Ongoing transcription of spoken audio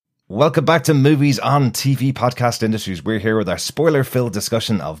Welcome back to Movies on TV Podcast Industries. We're here with our spoiler-filled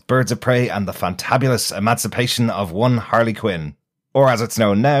discussion of Birds of Prey and the fantabulous emancipation of one Harley Quinn. Or as it's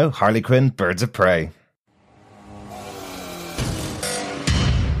known now, Harley Quinn, Birds of Prey.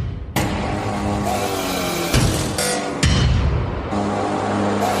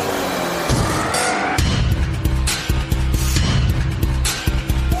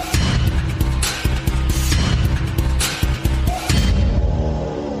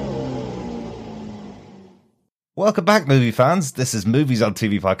 Welcome back, movie fans. This is Movies on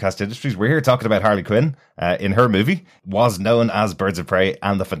TV Podcast Industries. We're here talking about Harley Quinn in her movie, was known as Birds of Prey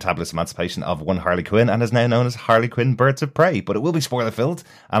and the fantabulous emancipation of one Harley Quinn, and is now known as Harley Quinn, Birds of Prey. But it will be spoiler-filled,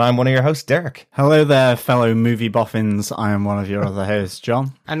 and I'm one of your hosts, Derek. Hello there, fellow movie boffins. I am one of your other hosts,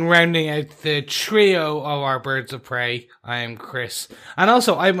 John. And rounding out the trio of our Birds of Prey, I am Chris. And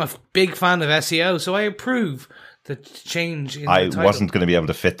also, I'm a big fan of SEO, so I approve the change in the title. I wasn't going to be able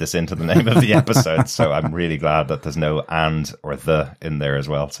to fit this into the name of the episode, so I'm really glad that there's no and or the in there as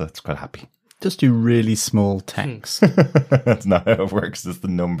well, so it's quite happy. Just do really small text. That's not how it works. It's the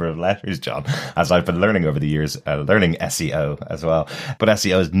number of letters, John, as I've been learning over the years, learning SEO as well. But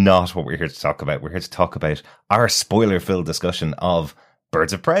SEO is not what we're here to talk about. We're here to talk about our spoiler-filled discussion of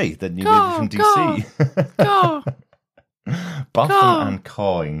Birds of Prey, the new movie from DC. Go! Boffin and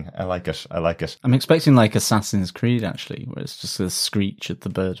cawing. I like it. I'm expecting like Assassin's Creed, actually, where it's just a screech at the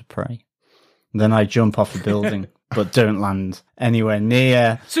bird of prey. Then I jump off a building, but don't land anywhere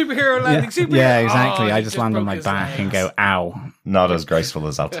near. Superhero landing, superhero. Yeah, exactly. Oh, I just land on my back and go, ow. Not as graceful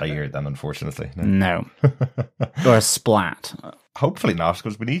as Altair then, unfortunately. No. Or a splat. Hopefully not,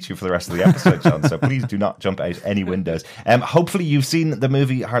 because we need you for the rest of the episode, John, so please do not jump out any windows. Hopefully you've seen the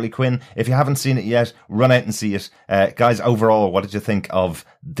movie Harley Quinn. If you haven't seen it yet, run out and see it. Guys, overall, what did you think of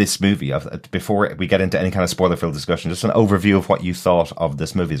this movie? Before we get into any kind of spoiler-filled discussion, just an overview of what you thought of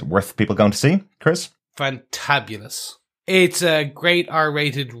this movie. Is it worth people going to see? Chris? Fantabulous. It's a great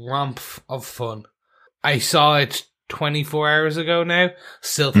R-rated romp of fun. I saw it 24 hours ago now,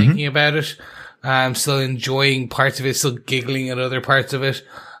 still thinking about it. I'm still enjoying parts of it, still giggling at other parts of it.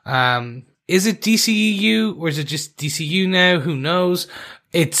 Is it DCEU or is it just DCU now? Who knows?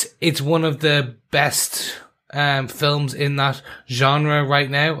 It's one of the best films in that genre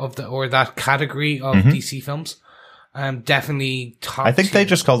right now or that category of DC films. Definitely top. I think tier. they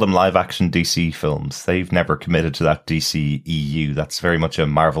just call them live action DC films. They've never committed to that DCEU. That's very much a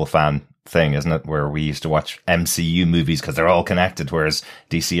Marvel fan thing, isn't it? Where we used to watch MCU movies because they're all connected, whereas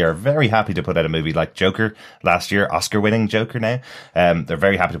DC are very happy to put out a movie like Joker last year, Oscar-winning Joker now. They're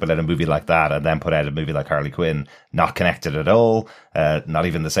very happy to put out a movie like that and then put out a movie like Harley Quinn, not connected at all, not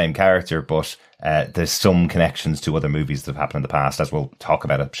even the same character, but there's some connections to other movies that have happened in the past, as we'll talk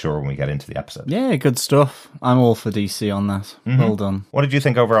about, I'm sure, when we get into the episode. Yeah, good stuff. I'm all for DC on that. Well done. What did you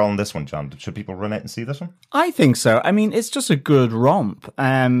think overall on this one, John? Should people run out and see this one? I think so. I mean, it's just a good romp,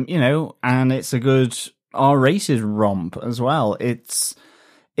 and it's a good R-rated romp as well. It's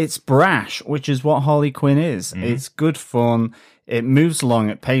brash, which is what Harley Quinn is. It's good fun. It moves along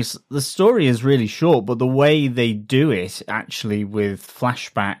at pace. The story is really short, but the way they do it, actually, with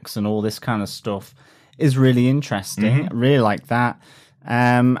flashbacks and all this kind of stuff, is really interesting. I really like that.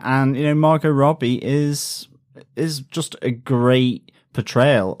 And Margot Robbie is just a great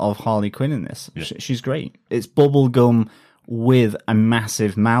portrayal of Harley Quinn in this. Yeah. She's great. It's bubblegum with a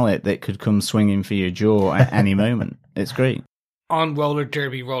massive mallet that could come swinging for your jaw at any moment. It's great. On roller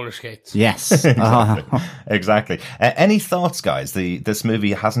derby roller skates. Yes. Exactly. Any thoughts, guys? This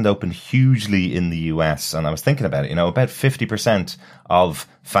movie hasn't opened hugely in the US, and I was thinking about it, about 50% of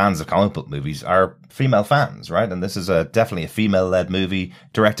fans of comic book movies are female fans, right? And this is definitely a female-led movie,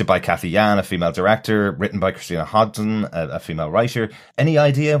 directed by Cathy Yan, a female director, written by Christina Hodson, a female writer. Any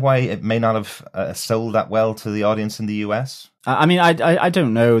idea why it may not have sold that well to the audience in the US? I mean, I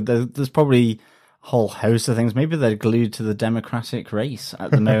don't know. There's probably whole host of things. Maybe they're glued to the Democratic race at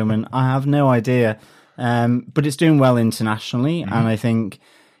the moment. I have no idea. But it's doing well internationally, and I think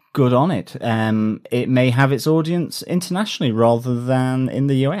good on it. It may have its audience internationally rather than in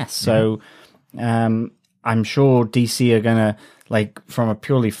the US. So I'm sure DC are going to, from a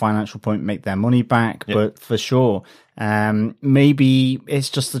purely financial point, make their money back. Yep. But for sure, maybe it's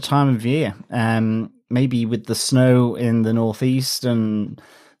just the time of year. Maybe with the snow in the Northeast and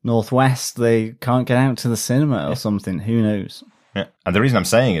Northwest, they can't get out to the cinema or something. Who knows? Yeah. And the reason I'm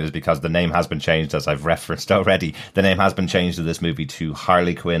saying it is because the name has been changed, as I've referenced already. The name has been changed of this movie to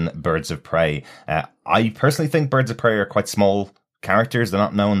Harley Quinn, Birds of Prey. I personally think Birds of Prey are quite small characters. They're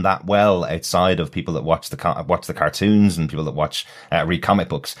not known that well outside of people that watch the cartoons and people that read comic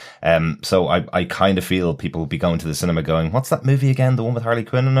books. So I kind of feel people will be going to the cinema going, what's that movie again? The one with Harley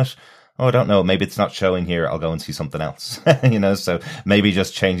Quinn in it? Oh, I don't know. Maybe it's not showing here. I'll go and see something else. So maybe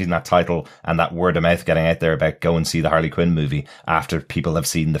just changing that title and that word of mouth getting out there about go and see the Harley Quinn movie after people have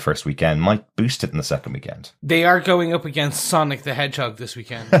seen the first weekend might boost it in the second weekend. They are going up against Sonic the Hedgehog this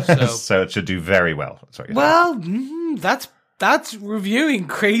weekend. So it should do very well. That's reviewing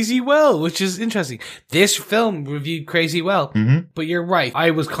crazy well, which is interesting. This film reviewed crazy well, but you're right. I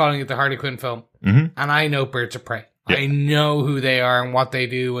was calling it the Harley Quinn film, and I know Birds of Prey. Yeah. I know who they are and what they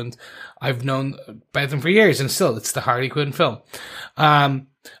do, and I've known about them for years, and still, it's the Harley Quinn film. I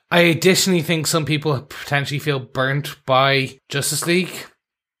additionally think some people potentially feel burnt by Justice League,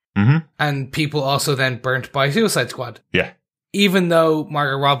 and people also then burnt by Suicide Squad. Yeah. Even though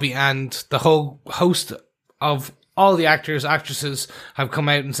Margot Robbie and the whole host of all the actors, actresses have come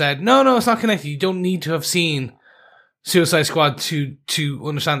out and said, no, it's not connected. You don't need to have seen Suicide Squad to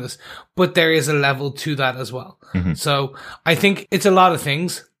understand this. But there is a level to that as well. So I think it's a lot of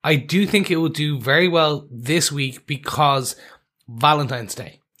things. I do think it will do very well this week because Valentine's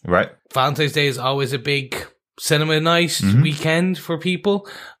Day. Right. Valentine's Day is always a big cinema night weekend for people.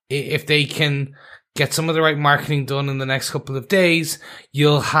 If they can get some of the right marketing done in the next couple of days,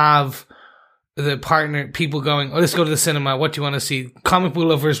 you'll have people going, let's go to the cinema. What do you want to see? Comic book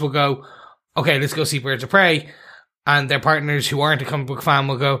lovers will go, okay, let's go see Birds of Prey. And their partners who aren't a comic book fan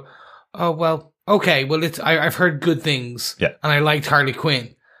will go, oh, well, okay, well, I've heard good things. Yeah. And I liked Harley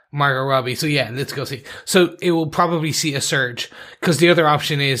Quinn, Margot Robbie. So yeah, let's go see. So it will probably see a surge because the other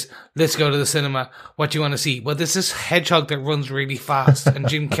option is, let's go to the cinema. What do you want to see? Well, there's this hedgehog that runs really fast and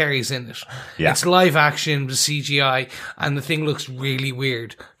Jim Carrey's in it. Yeah. It's live action with CGI and the thing looks really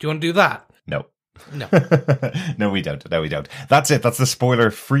weird. Do you want to do that? No. No. No, we don't. That's it. That's the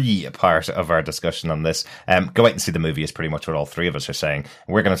spoiler-free part of our discussion on this. Go out and see the movie is pretty much what all three of us are saying.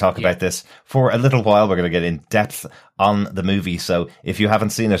 We're going to talk about this for a little while. We're going to get in depth on the movie. So if you haven't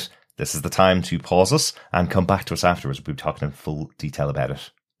seen it, this is the time to pause us and come back to us afterwards. We'll be talking in full detail about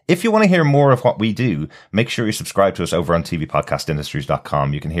it. If you want to hear more of what we do, make sure you subscribe to us over on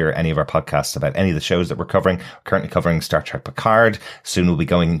tvpodcastindustries.com. You can hear any of our podcasts about any of the shows that we're covering. We're currently covering Star Trek Picard. Soon we'll be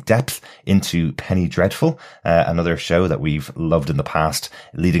going in depth into Penny Dreadful, another show that we've loved in the past,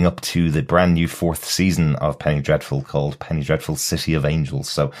 leading up to the brand new 4th season of Penny Dreadful called Penny Dreadful City of Angels.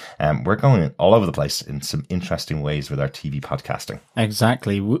 So we're going all over the place in some interesting ways with our TV podcasting.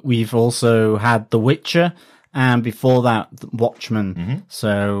 Exactly. We've also had The Witcher. And before that, Watchmen.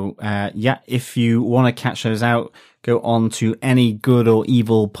 So, if you want to catch those out, go on to any good or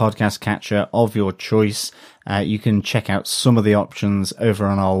evil podcast catcher of your choice. You can check out some of the options over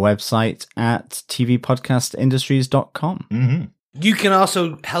on our website at tvpodcastindustries.com. You can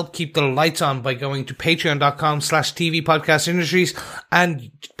also help keep the lights on by going to patreon.com/tvpodcastindustries and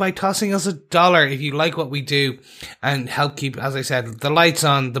by tossing us $1 if you like what we do and help keep, as I said, the lights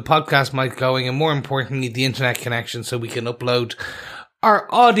on, the podcast mic going, and more importantly, the internet connection so we can upload our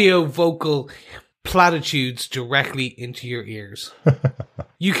audio vocal platitudes directly into your ears.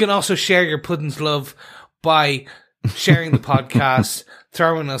 You can also share your Puddin's love by sharing the podcast,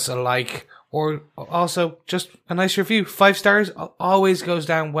 throwing us a like, or also just a nice review. 5 stars always goes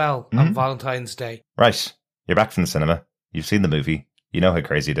down well on Valentine's Day. Right. You're back from the cinema. You've seen the movie. You know how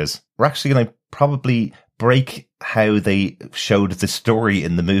crazy it is. We're actually going to probably break how they showed the story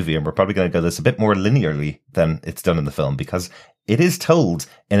in the movie, and we're probably going to go this a bit more linearly than it's done in the film, because it is told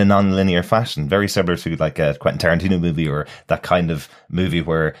in a non-linear fashion, very similar to like a Quentin Tarantino movie or that kind of movie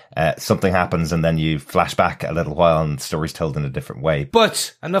where something happens and then you flash back a little while and the story's told in a different way.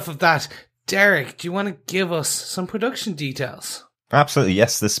 But enough of that. Derek, do you want to give us some production details? Absolutely,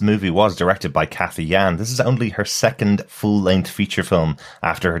 yes. This movie was directed by Cathy Yan. This is only her second full-length feature film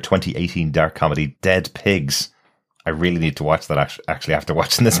after her 2018 dark comedy Dead Pigs. I really need to watch that actually after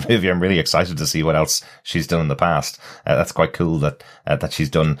watching this movie. I'm really excited to see what else she's done in the past. That's quite cool that she's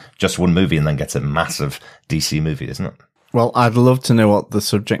done just one movie and then gets a massive DC movie, isn't it? Well, I'd love to know what the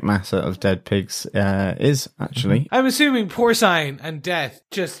subject matter of Dead Pigs is, actually. I'm assuming porcine and death,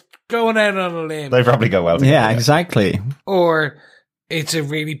 just going out on a limb. They probably go well together. Yeah, exactly. Or it's a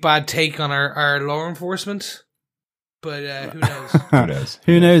really bad take on our law enforcement. But who knows? Who knows?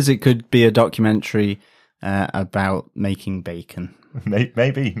 Who knows? It could be a documentary about making bacon.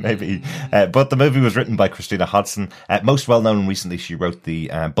 Maybe. But the movie was written by Christina Hodson. Most well known recently, she wrote the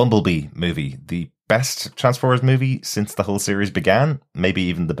Bumblebee movie, the best Transformers movie since the whole series began. Maybe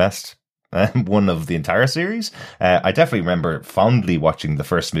even the best one of the entire series. I definitely remember fondly watching the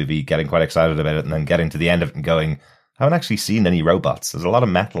first movie, getting quite excited about it, and then getting to the end of it and going, haven't actually seen any robots. There's a lot of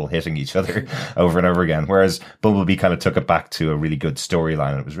metal hitting each other over and over again, whereas Bumblebee kind of took it back to a really good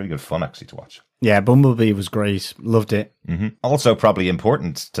storyline, and it was really good fun actually to watch. Yeah, Bumblebee was great. Loved it. Mm-hmm. Also, probably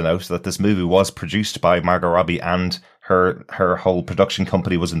important to note that this movie was produced by Margot Robbie, and her whole production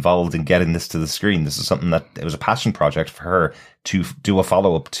company was involved in getting this to the screen. This is something that it was a passion project for her to do a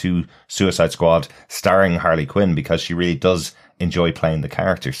follow-up to Suicide Squad starring Harley Quinn, because she really does enjoy playing the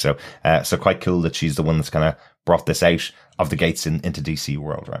character. So quite cool that she's the one that's kind of brought this out of the gates into DC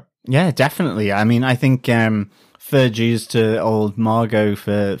world, right? Yeah, definitely. I mean, I think fair dues to old Margot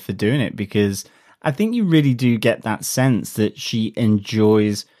for doing it, because I think you really do get that sense that she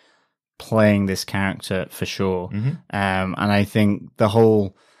enjoys playing this character for sure. Mm-hmm. And I think the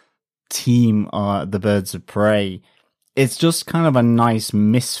whole team are the Birds of Prey. It's just kind of a nice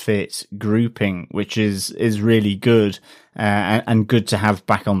misfit grouping, which is really good and good to have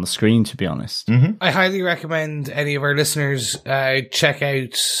back on the screen, to be honest. Mm-hmm. I highly recommend any of our listeners check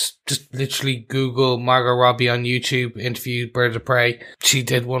out, just literally Google Margot Robbie on YouTube, interview Birds of Prey. She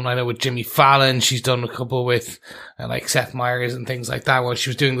did one, I know, with Jimmy Fallon. She's done a couple with like Seth Meyers and things like that while she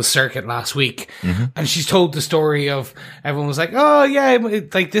was doing the circuit last week. Mm-hmm. And she's told the story of, everyone was like, oh yeah,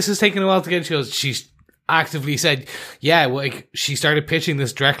 like this is taking a while to get. She goes, she's actively said, yeah, like she started pitching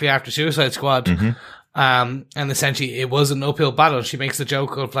this directly after Suicide Squad. Mm-hmm. And essentially it was an uphill battle. She makes the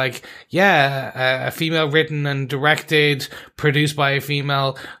joke of like, yeah, a female written and directed, produced by a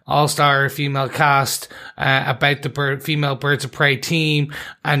female, all-star female cast, about the female Birds of Prey team,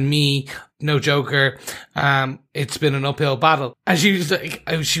 and me, no Joker. It's been an uphill battle. And she was like,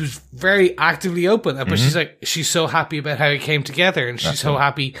 she was very actively open, but she's like, she's so happy about how it came together, and she's so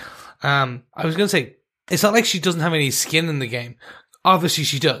happy. I was going to say, it's not like she doesn't have any skin in the game. Obviously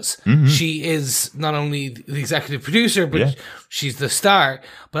she does. Mm-hmm. She is not only the executive producer, but she's the star.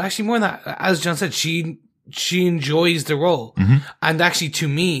 But actually more than that, as John said, she enjoys the role. Mm-hmm. And actually, to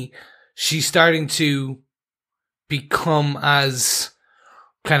me, she's starting to become as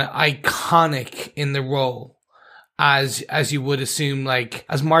kind of iconic in the role as you would assume, like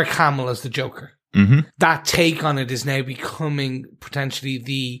as Mark Hamill as the Joker. Mm-hmm. That take on it is now becoming potentially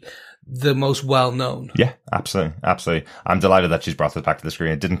the most well-known. Yeah, absolutely. I'm delighted that she's brought this back to the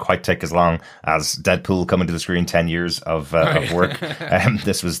screen. It didn't quite take as long as Deadpool coming to the screen, 10 years of work.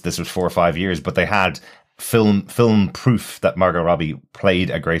 This was 4 or 5 years, but they had film proof that Margot Robbie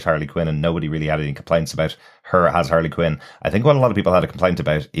played a great Harley Quinn, and nobody really had any complaints about her as Harley Quinn. I think what a lot of people had a complaint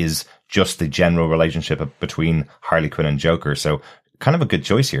about is just the general relationship between Harley Quinn and Joker. So kind of a good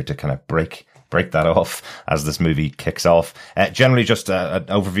choice here to kind of break that off as this movie kicks off. Generally, just an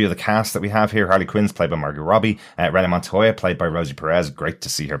overview of the cast that we have here. Harley Quinn's played by Margot Robbie. Rene Montoya played by Rosie Perez. Great to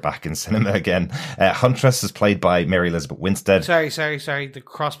see her back in cinema again. Huntress is played by Mary Elizabeth Winstead. Sorry. The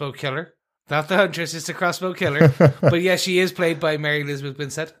crossbow killer. Not the Huntress, it's the crossbow killer. But yeah, she is played by Mary Elizabeth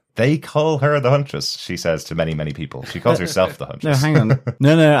Winstead. They call her the Huntress, she says to many, many people. She calls herself the Huntress. No, hang on.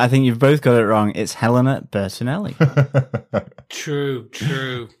 No, I think you've both got it wrong. It's Helena Bertinelli. True.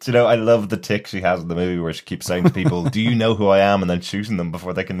 Do you know, I love the tick she has in the movie where she keeps saying to people, do you know who I am? And then shooting them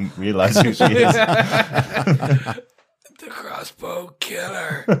before they can realize who she is. The crossbow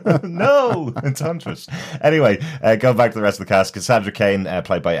killer. No, it's Huntress. Anyway, go back to the rest of the cast. Cassandra Cain,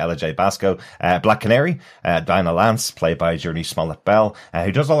 played by Ella J. Basco. Black Canary, Dinah Lance, played by Journey Smollett-Bell,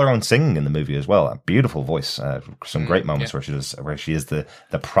 who does all her own singing in the movie as well. A beautiful voice. Some great moments where she is the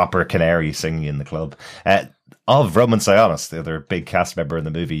proper canary singing in the club. Of Roman Sionis, the other big cast member in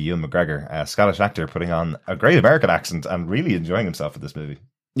the movie, Ewan McGregor, a Scottish actor putting on a great American accent and really enjoying himself in this movie.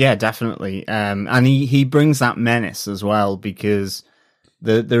 Yeah, definitely. And he brings that menace as well, because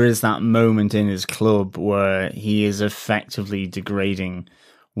there is that moment in his club where he is effectively degrading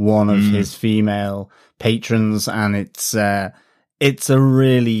one of his female patrons, and it's a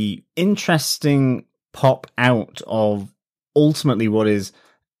really interesting pop out of ultimately what is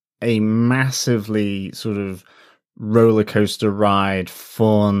a massively sort of roller coaster ride,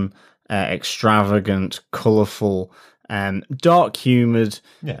 fun, extravagant, colourful, dark humoured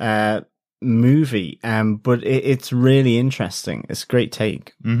movie, but it's really interesting. It's a great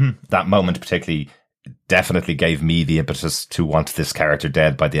take. Mm-hmm. That moment particularly definitely gave me the impetus to want this character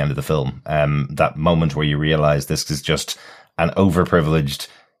dead by the end of the film. That moment where you realise this is just an overprivileged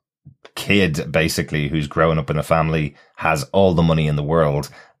kid, basically, who's grown up in a family, has all the money in the world,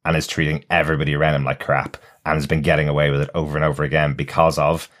 and is treating everybody around him like crap, and has been getting away with it over and over again because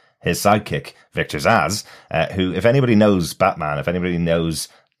of his sidekick, Victor Zsasz, who, if anybody knows Batman, if anybody knows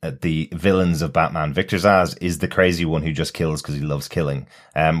the villains of Batman. Victor Zsasz is the crazy one who just kills because he loves killing.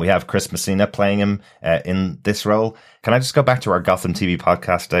 We have Chris Messina playing him in this role. Can I just go back to our Gotham TV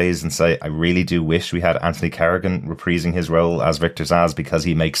podcast days and say I really do wish we had Anthony Carrigan reprising his role as Victor Zsasz, because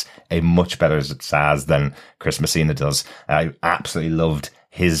he makes a much better Zsasz than Chris Messina does. I absolutely loved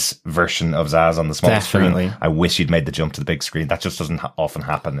his version of Zsasz on the small screen. I wish he'd made the jump to the big screen. That just doesn't often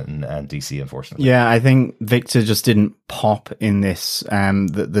happen in DC, unfortunately. Yeah, I think Victor just didn't pop in this.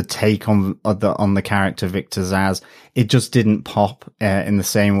 The take on the character Victor Zsasz, it just didn't pop in the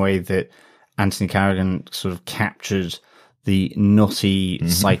same way that Anthony Carrigan sort of captured the nutty,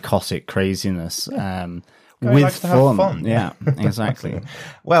 psychotic craziness. With fun. Yeah, exactly.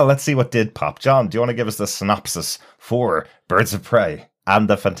 Well, let's see what did pop. John, do you want to give us the synopsis for Birds of Prey and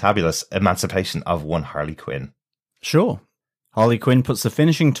the fantabulous emancipation of one Harley Quinn? Sure. Harley Quinn puts the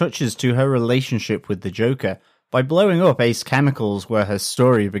finishing touches to her relationship with the Joker by blowing up Ace Chemicals, where her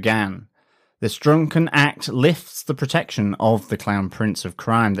story began. This drunken act lifts the protection of the Clown Prince of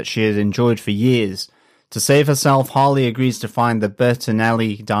Crime that she had enjoyed for years. To save herself, Harley agrees to find the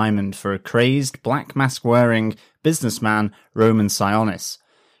Bertinelli diamond for a crazed, black mask-wearing businessman, Roman Sionis.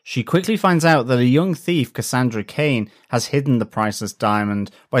 She quickly finds out that a young thief, Cassandra Cain, has hidden the priceless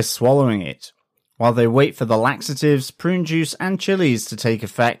diamond by swallowing it. While they wait for the laxatives, prune juice, and chilies to take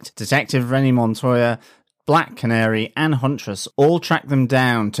effect, Detective Rennie Montoya, Black Canary, and Huntress all track them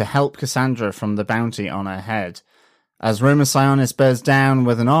down to help Cassandra from the bounty on her head. As Roman Sionis bears down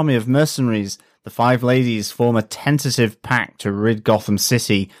with an army of mercenaries, the five ladies form a tentative pact to rid Gotham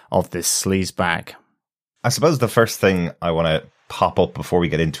City of this sleazebag. I suppose the first thing I want to pop up before we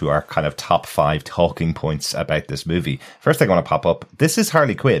get into our kind of top 5 talking points about this movie. First thing I want to pop up, this is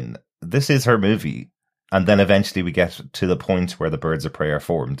Harley Quinn. This is her movie. And then eventually we get to the point where the Birds of Prey are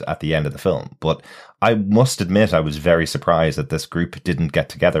formed at the end of the film. But I must admit I was very surprised that this group didn't get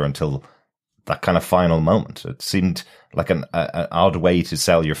together until that kind of final moment. It seemed like an odd way to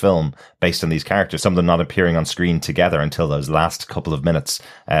sell your film based on these characters, some of them not appearing on screen together until those last couple of minutes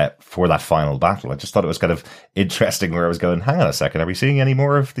for that final battle. I just thought it was kind of interesting where I was going, hang on a second, are we seeing any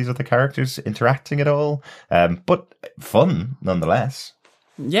more of these other characters interacting at all? But fun nonetheless.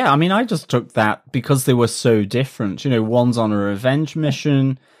 Yeah, I mean, I just took that because they were so different. You know, one's on a revenge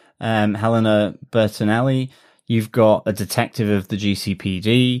mission, Helena Bertinelli. You've got a detective of the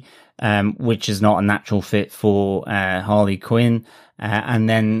GCPD, which is not a natural fit for Harley Quinn. And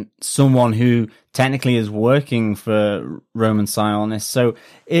then someone who technically is working for Roman Sionis. So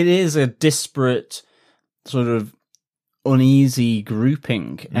it is a disparate, sort of uneasy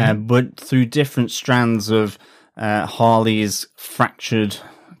grouping, but through different strands of Harley's fractured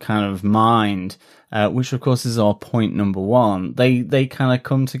kind of mind, which of course is our point number one. They kind of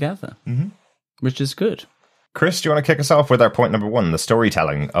come together, which is good. Chris, do you want to kick us off with our point number one? The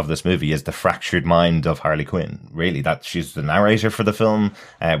storytelling of this movie is the fractured mind of Harley Quinn. Really, that she's the narrator for the film.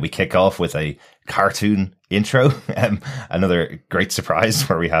 We kick off with a cartoon intro. Another great surprise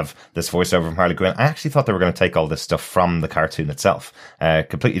where we have this voiceover from Harley Quinn. I actually thought they were going to take all this stuff from the cartoon itself.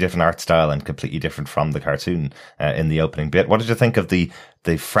 Completely different art style and completely different from the cartoon in the opening bit. What did you think of the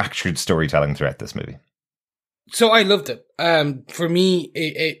fractured storytelling throughout this movie? So I loved it. For me,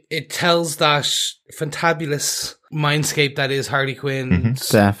 it tells that fantabulous mindscape that is Harley Quinn's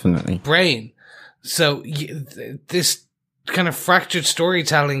definitely brain. So this kind of fractured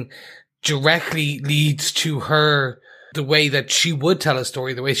storytelling directly leads to her, the way that she would tell a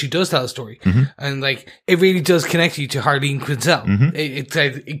story, the way she does tell a story. And like, it really does connect you to Harleen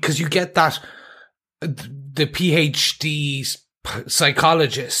Quinzel. Because you get that, the PhD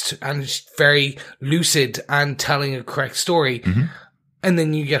psychologist, and she's very lucid and telling a correct story. And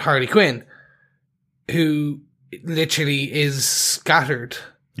then you get Harley Quinn, who literally is scattered.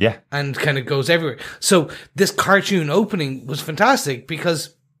 Yeah. And kind of goes everywhere. So this cartoon opening was fantastic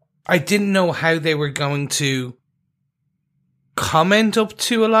because I didn't know how they were going to comment up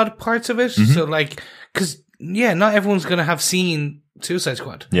to a lot of parts of it. So like, cause not everyone's going to have seen Suicide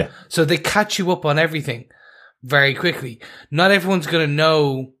Squad. Yeah. So they catch you up on everything very quickly. Not everyone's going to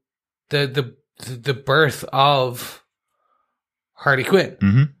know the birth of Harley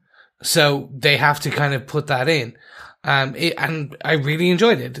Quinn. So they have to kind of put that in. And I really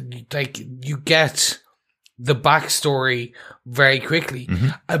enjoyed it. Like, you get the backstory very quickly,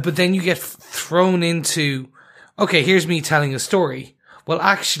 but then you get thrown into, okay, here's me telling a story. Well,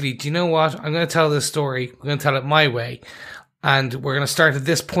 actually, do you know what? I'm going to tell this story. I'm going to tell it my way. And we're going to start at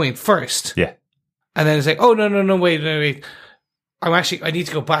this point first. Yeah. And then it's like, oh, no, wait. I need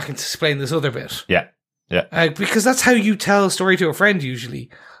to go back and explain this other bit. Yeah. Yeah. Because that's how you tell a story to a friend usually.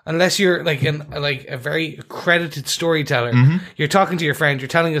 Unless you're like a very accredited storyteller, you're talking to your friend, you're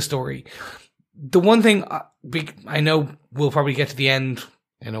telling a story. The one thing I know we'll probably get to the end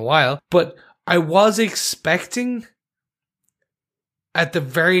in a while, but I was expecting at the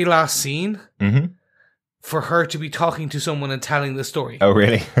very last scene for her to be talking to someone and telling the story. Oh,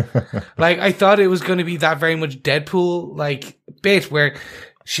 really? Like, I thought it was going to be that very much Deadpool like bit where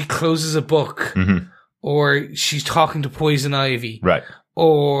she closes a book or she's talking to Poison Ivy. Right.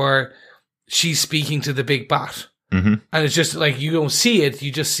 Or she's speaking to the big bat. And it's just like, you don't see it,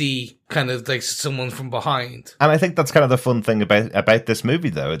 you just see kind of like someone from behind. And I think that's kind of the fun thing about this movie,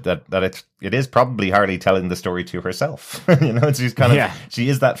 though, that it is probably Harley telling the story to herself. You know, she's kind of, she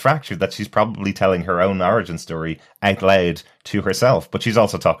is that fractured that she's probably telling her own origin story out loud to herself, but she's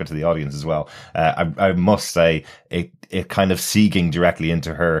also talking to the audience as well. I must say, it kind of seeking directly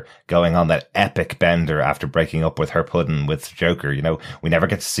into her going on that epic bender after breaking up with her pudding with Joker. You know, we never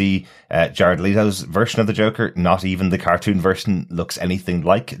get to see Jared Leto's version of the Joker. Not even the cartoon version looks anything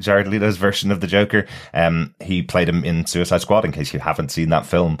like Jared Leto's version of the Joker. He played him in Suicide Squad, in case you haven't seen that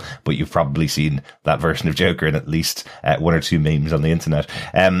film, but you've probably seen that version of Joker in at least one or two memes on the internet.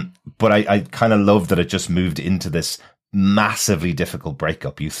 But I kind of love that it just moved into this massively difficult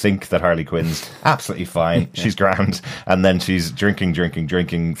breakup. You think that Harley Quinn's absolutely fine, she's grand, and then she's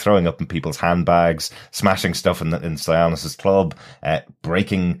drinking, throwing up in people's handbags, smashing stuff in Sionis's club,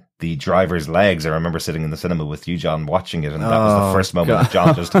 breaking the driver's legs. I remember sitting in the cinema with you, John, watching it, and that was the first moment that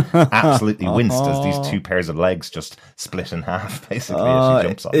John just absolutely winced as these two pairs of legs just split in half, basically, as she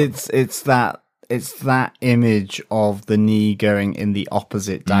jumps on them. It's that image of the knee going in the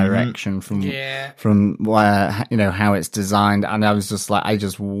opposite direction from where, you know, how it's designed. And I was just like, I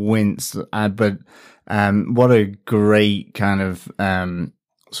just winced. But what a great kind of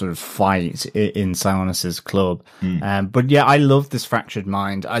sort of fight in Sionis's club. But yeah, I love this fractured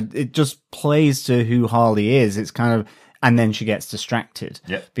mind. It just plays to who Harley is. It's kind of, and then she gets distracted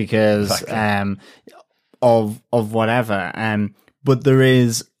because of whatever. But there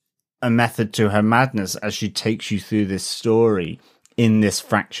is a method to her madness as she takes you through this story in this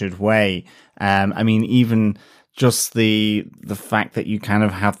fractured way. I mean, even just the fact that you kind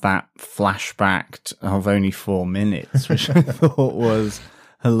of have that flashback of only 4 minutes, which I thought was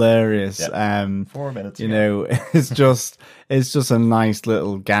hilarious. 4 minutes, you know, it's just a nice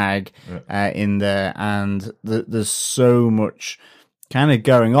little gag in there, and there's so much kind of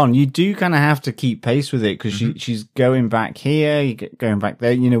going on. You do kind of have to keep pace with it because she's going back here, going back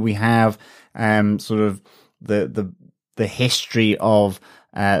there. You know, we have sort of the history of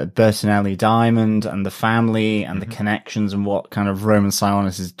Bertinelli Diamond and the family and the connections and what kind of Roman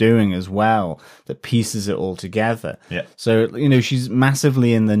Sionis is doing as well that pieces it all together. So, you know, she's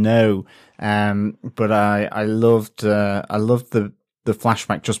massively in the know. But I loved the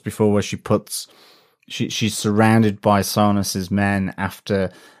flashback just before where she puts. She's surrounded by Sionis's men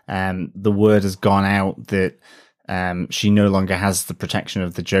after the word has gone out that she no longer has the protection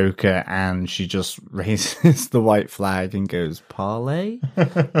of the Joker, and she just raises the white flag and goes, "Parlay."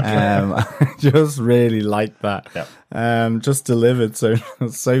 I just really like that. Just delivered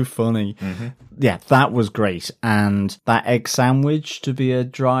so funny. Yeah, that was great. And that egg sandwich to be a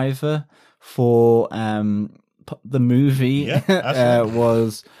driver for the movie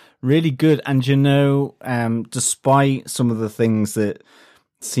was really good. And, you know, despite some of the things that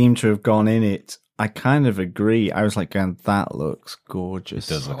seem to have gone in it, I kind of agree. I was like, going, that looks gorgeous.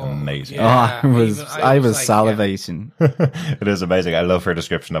 It does look amazing. I was like, salivating. It is amazing. I love her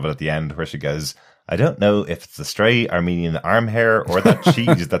description of it at the end where she goes, I don't know if it's the stray Armenian arm hair or that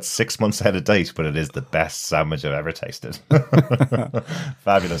cheese that's 6 months out of date, but it is the best sandwich I've ever tasted.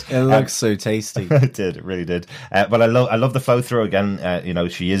 Fabulous. It looks so tasty. It did. It really did. But I love the flow through again. You know,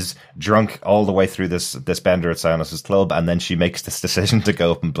 she is drunk all the way through this bender at Sionis's club, and then she makes this decision to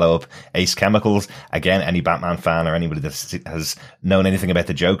go up and blow up Ace Chemicals. Again, any Batman fan or anybody that has known anything about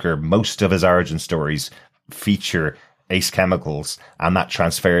the Joker, most of his origin stories feature Ace Chemicals, and that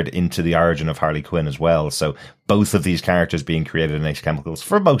transferred into the origin of Harley Quinn as well. So both of these characters being created in Ace Chemicals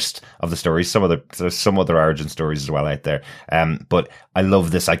for most of the stories. There's some other origin stories as well out there. But I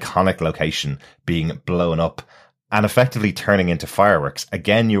love this iconic location being blown up and effectively turning into fireworks.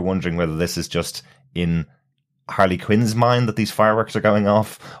 Again, you're wondering whether this is just in Harley Quinn's mind that these fireworks are going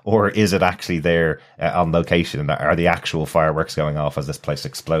off, or is it actually there on location? Are the actual fireworks going off as this place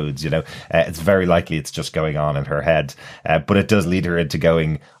explodes? You know, it's very likely it's just going on in her head, but it does lead her into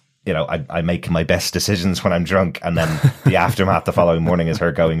going, you know, I make my best decisions when I'm drunk, and then the aftermath the following morning is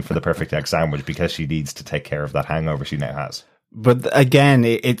her going for the perfect egg sandwich because she needs to take care of that hangover she now has. But again,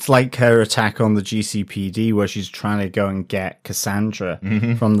 it's like her attack on the GCPD where she's trying to go and get Cassandra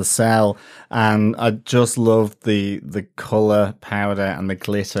from the cell. And I just love the colour powder and the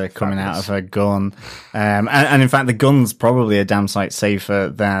glitter coming out of her gun. And in fact, the gun's probably a damn sight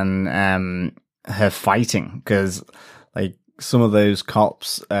safer than her fighting, because like some of those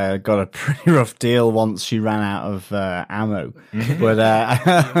cops got a pretty rough deal once she ran out of ammo. But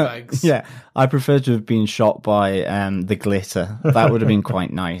yeah, I prefer to have been shot by the glitter. That would have been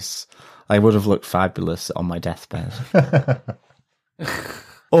quite nice. I would have looked fabulous on my deathbed.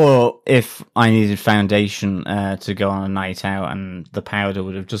 Or if I needed foundation to go on a night out, and the powder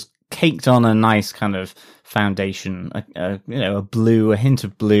would have just caked on a nice kind of foundation, a blue, a hint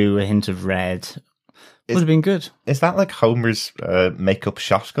of blue, a hint of red. Would have been good. Is that like Homer's makeup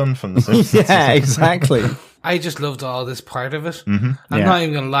shotgun from The Simpsons? Yeah, exactly. I just loved all this part of it. Mm-hmm. I'm not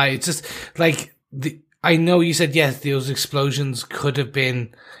even going to lie. It's just like, I know you said, yes, those explosions could have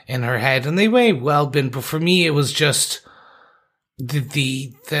been in her head, and they may well been, but for me, it was just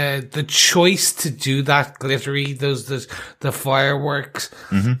the choice to do that glittery, the fireworks.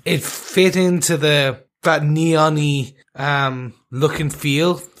 Mm-hmm. It fit into that neon-y look and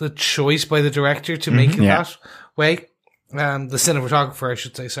feel, the choice by the director to make it that way. The cinematographer, I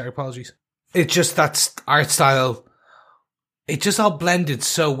should say. Sorry, apologies. It just, that art style, it just all blended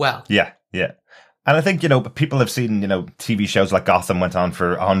so well. Yeah, yeah. And I think, people have seen, TV shows like Gotham went on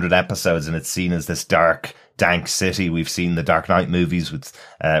for 100 episodes and it's seen as this dark, dank city. We've seen the Dark Knight movies with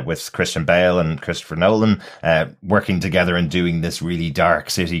Christian Bale and Christopher Nolan working together and doing this really dark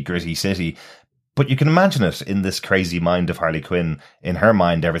city, gritty city. But you can imagine it in this crazy mind of Harley Quinn. In her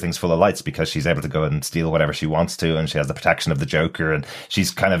mind, everything's full of lights because she's able to go and steal whatever she wants to, and she has the protection of the Joker, and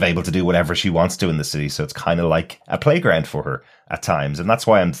she's kind of able to do whatever she wants to in the city. So it's kind of like a playground for her at times. And that's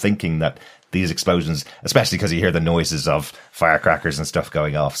why I'm thinking that these explosions, especially because you hear the noises of firecrackers and stuff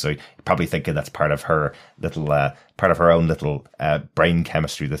going off. So you're probably thinking that's part of her little, part of her own little brain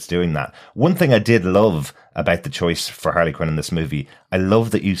chemistry that's doing that. One thing I did love about the choice for Harley Quinn in this movie, I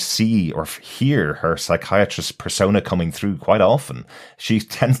love that you see or hear her psychiatrist persona coming through quite often. She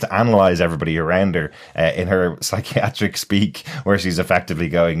tends to analyze everybody around her in her psychiatric speak, where she's effectively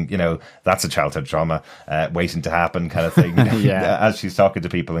going, that's a childhood trauma waiting to happen kind of thing. As she's talking to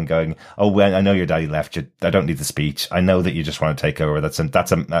people and going, oh, I know your daddy left you. I don't need the speech. I know that you just want to take over. That's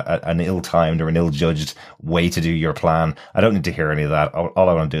an ill-timed or an ill-judged way to do your plan. I don't need to hear any of that. All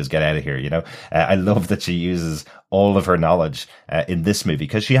I want to do is get out of here. I love that she uses all of her knowledge in this movie,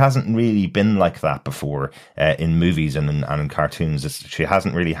 because she hasn't really been like that before in movies and in cartoons. She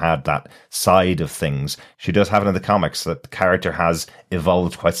hasn't really had that side of things. She does have it in the comics, that the character has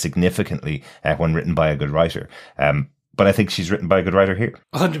evolved quite significantly when written by a good writer. But I think she's written by a good writer here.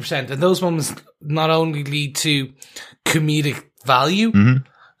 100%. And those moments not only lead to comedic value,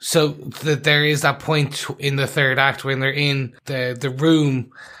 so that there is that point in the third act when they're in the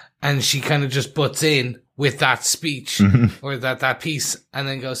room and she kind of just butts in with that speech or that piece, and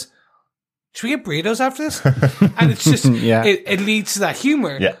then goes, should we get burritos after this? And it's just, it leads to that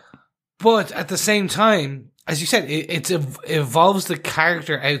humor. Yeah. But at the same time, as you said, it evolves the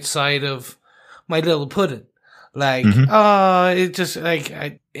character outside of My Little Puddin'. Like, it just,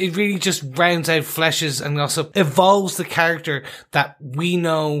 it really just rounds out, fleshes, and also evolves the character that we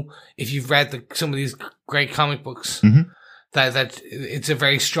know, if you've read some of these great comic books, that it's a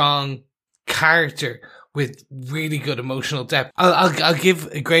very strong character with really good emotional depth. I'll give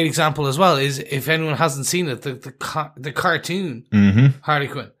a great example as well, is if anyone hasn't seen it, the cartoon, Harley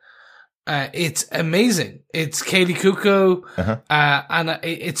Quinn. It's amazing. It's Kaylee Cuoco, and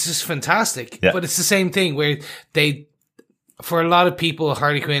it's just fantastic. Yeah. But it's the same thing where for a lot of people,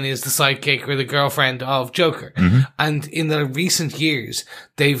 Harley Quinn is the sidekick or the girlfriend of Joker. And in the recent years,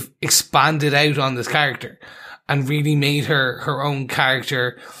 they've expanded out on this character and really made her own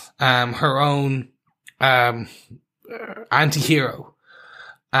character, her own anti-hero.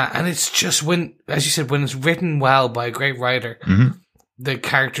 And it's just as you said, when it's written well by a great writer, the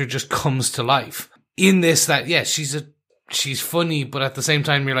character just comes to life. In this, she's funny, but at the same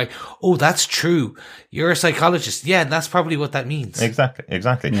time, you're like, oh, that's true. You're a psychologist. Yeah, that's probably what that means.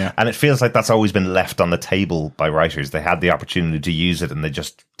 Exactly. Yeah. And it feels like that's always been left on the table by writers. They had the opportunity to use it and they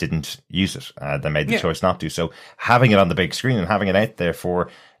just didn't use it. They made the choice not to. So having it on the big screen and having it out there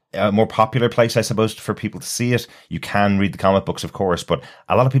for a more popular place, I suppose, for people to see it. You can read the comic books, of course, but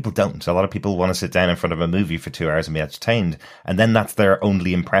a lot of people don't. A lot of people want to sit down in front of a movie for 2 hours and be entertained, and then that's their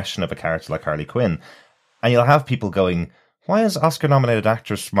only impression of a character like Harley Quinn. And you'll have people going, why is Oscar-nominated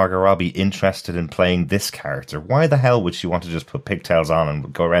actress Margot Robbie interested in playing this character? Why the hell would she want to just put pigtails on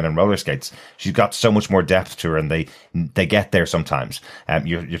and go around on roller skates? She's got so much more depth to her, and they get there sometimes.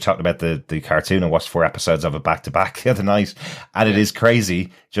 You're talking about the cartoon. I watched 4 episodes of it back to back the other night, and it is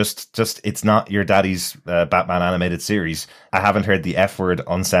crazy. Just it's not your daddy's Batman animated series. I haven't heard the F word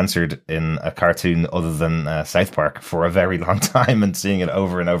uncensored in a cartoon other than South Park for a very long time, and seeing it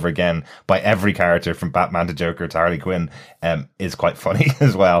over and over again by every character from Batman to Joker to Harley Quinn is quite funny,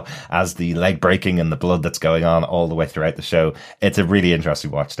 as well as the leg breaking and the blood that's going on all the way throughout the show. It's a really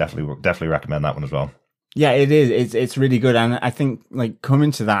interesting watch. Definitely recommend that one as well. Yeah, it is. It's really good. And I think, like,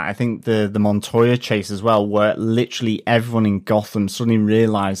 coming to that, I think the Montoya chase as well, where literally everyone in Gotham suddenly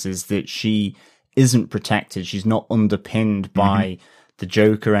realizes that she isn't protected, she's not underpinned by the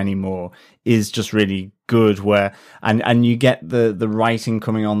Joker anymore, is just really good. Where and you get the writing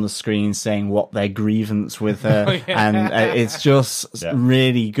coming on the screen saying what their grievance with her, and it's just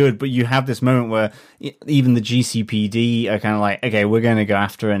really good. But you have this moment where even the GCPD are kind of like, okay, we're going to go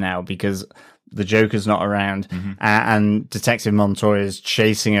after her now because the Joker's not around, and Detective Montoya is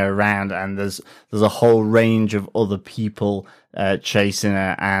chasing her around, and there's a whole range of other people chasing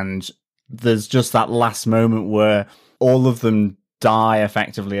her, and there's just that last moment where all of them die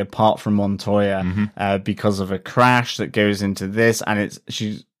effectively, apart from Montoya, because of a crash that goes into this, and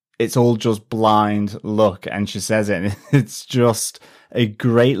it's all just blind luck, and she says it, and it's just a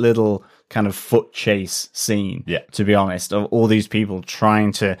great little kind of foot chase scene, to be honest, of all these people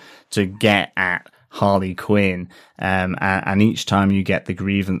trying to get at Harley Quinn, and each time you get the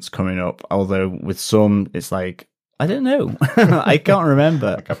grievance coming up, although with some it's like, I don't know. I can't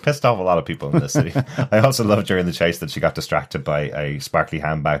remember. Like, I pissed off a lot of people in this city. I also loved during the chase that she got distracted by a sparkly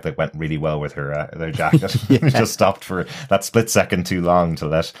handbag that went really well with her their jacket. Just stopped for that split second too long to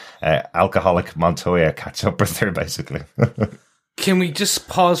let alcoholic Montoya catch up with her, basically. Can we just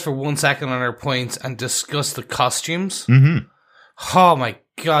pause for 1 second on our points and discuss the costumes? Oh my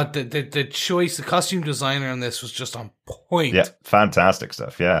god, the choice, the costume designer on this was just on point. Yeah, fantastic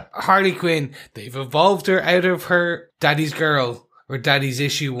stuff, yeah. Harley Quinn, they've evolved her out of her Daddy's Girl or Daddy's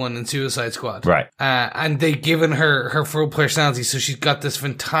Issue 1 in Suicide Squad. Right. And they've given her full personality, so she's got this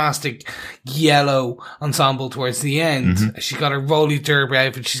fantastic yellow ensemble towards the end. She's got her roly derby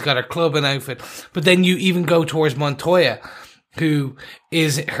outfit, she's got her clubbing outfit. But then you even go towards Montoya, who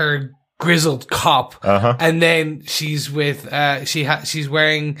is her grizzled cop, and then she's with she's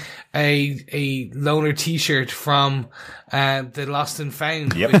wearing a loner T-shirt from the Lost and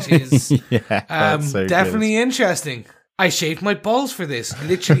Found, which is so definitely good. Interesting. I shaved my balls for this,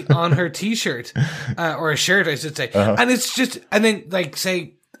 literally on her T-shirt, or a shirt, I should say, and it's just, and then like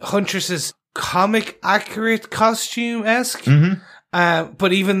say Huntress's comic accurate costume esque,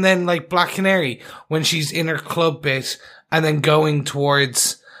 but even then like Black Canary when she's in her club bit and then going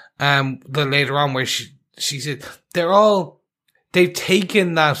towards the later on where she said they've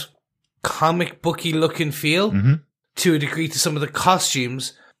taken that comic booky looking feel to a degree to some of the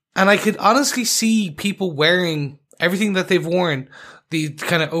costumes, and I could honestly see people wearing everything that they've worn, the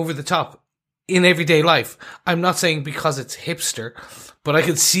kind of over the top, in everyday life. I'm not saying because it's hipster, but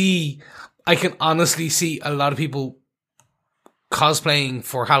I can honestly see a lot of people cosplaying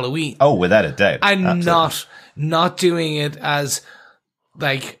for Halloween. Oh, without a doubt. And absolutely. not doing it as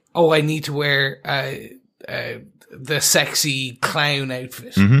like, oh, I need to wear the sexy clown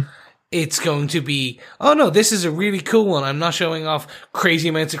outfit. It's going to be, oh no, this is a really cool one. I'm not showing off crazy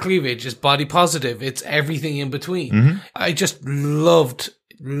amounts of cleavage. It's body positive. It's everything in between. I just loved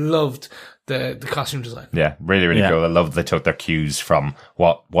the costume design. Yeah, really cool. I love they took their cues from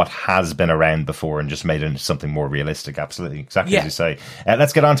what has been around before and just made it into something more realistic. Absolutely, exactly as you say.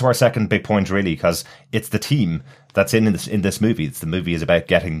 Let's get on to our second big point, really, because it's the team that's in this movie. The movie is about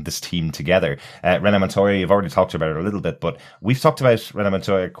getting this team together. Renee Montoya, you've already talked about it a little bit, but we've talked about Renee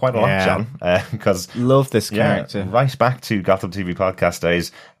Montoya quite a lot, John, because love this character. Right back to Gotham TV podcast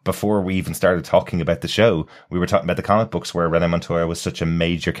days, before we even started talking about the show, we were talking about the comic books where Renee Montoya was such a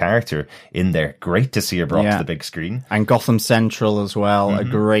major character in there. Great to see her brought to the big screen. And Gotham Central as well, a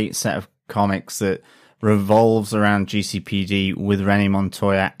great set of comics that revolves around GCPD with Renee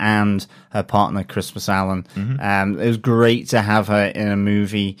Montoya and her partner Crispus Allen. It was great to have her in a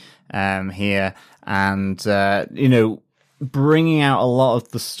movie here, and bringing out a lot of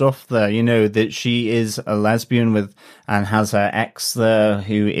the stuff there, that she is a lesbian and has her ex there,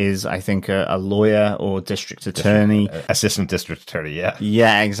 who is, I think, a lawyer or district attorney. Assistant district attorney, yeah.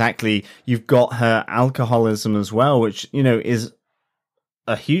 Yeah, exactly. You've got her alcoholism as well, which, is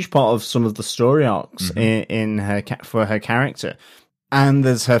a huge part of some of the story arcs in her for her character. And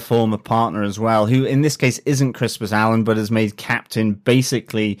there's her former partner as well, who in this case isn't Crispus Allen, but is made captain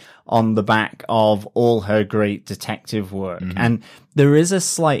basically on the back of all her great detective work. Mm-hmm. And there is a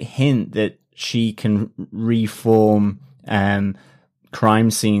slight hint that she can reform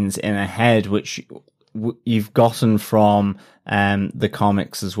crime scenes in her head, which you've gotten from the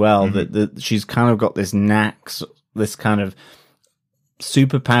comics as well. Mm-hmm. That she's kind of got this knack, this kind of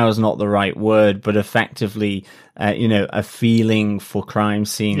superpower is not the right word, but effectively, a feeling for crime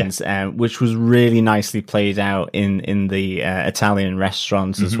scenes, which was really nicely played out in the Italian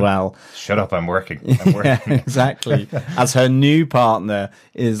restaurants as well. Shut up, I'm working. Yeah, exactly. As her new partner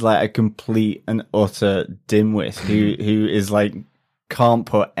is like a complete and utter dimwit who is like can't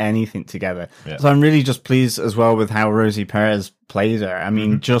put anything together. Yeah. So I'm really just pleased as well with how Rosie Perez played her. I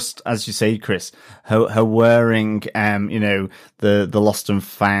mean, just as you say, Chris, her wearing, the Lost and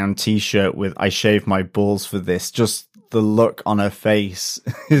Found t-shirt with "I shaved my balls for this," just the look on her face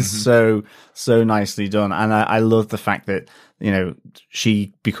is so nicely done. And I love the fact that,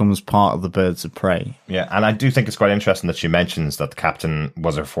 she becomes part of the Birds of Prey. Yeah. And I do think it's quite interesting that she mentions that the captain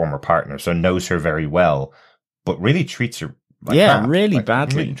was her former partner, so knows her very well, but really treats her really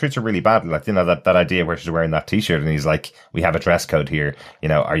badly. Treats her really badly. Like, that idea where she's wearing that t-shirt and he's like, we have a dress code here,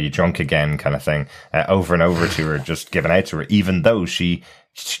 are you drunk again kind of thing, over and over to her, just giving out to her, even though she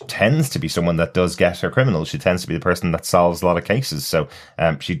tends to be someone that does get her criminals. She tends to be the person that solves a lot of cases. So,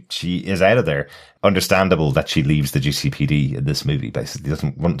 she is out of there. Understandable that she leaves the GCPD in this movie, basically.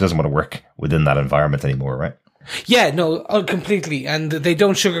 Doesn't want to work within that environment anymore, right? Yeah, no, completely. And they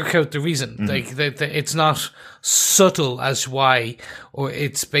don't sugarcoat the reason. Like, it's not subtle as why, or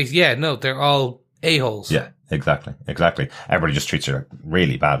it's based, they're all a-holes. Yeah, exactly. Everybody just treats her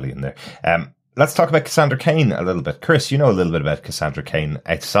really badly in there. Let's talk about Cassandra Cain a little bit. Chris, you know a little bit about Cassandra Cain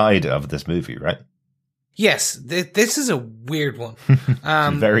outside of this movie, right? Yes, this is a weird one.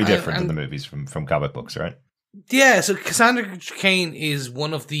 Very different in the movies from comic books, right? Yeah, so Cassandra Cain is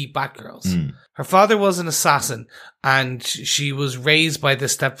one of the Batgirls. Her father was an assassin, and she was raised by the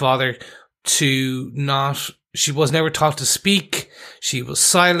stepfather she was never taught to speak. She was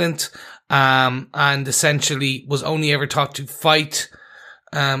silent, and essentially was only ever taught to fight,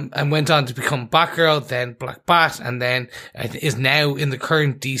 and went on to become Batgirl, then Black Bat, and then is now in the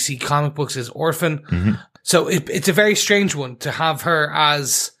current DC comic books is Orphan. So it's a very strange one to have her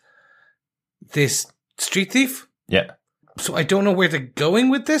as this street thief. Yeah. So I don't know where they're going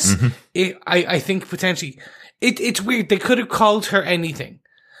with this. I think potentially it's weird. They could have called her anything.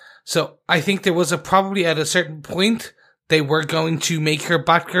 So I think there was probably at a certain point they were going to make her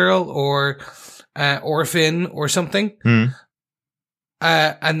Batgirl or Orphan or something.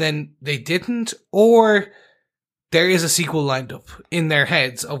 And then they didn't, or there is a sequel lined up in their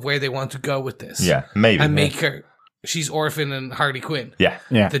heads of where they want to go with this. Yeah, maybe. And make her, she's Orphan and Harley Quinn. Yeah.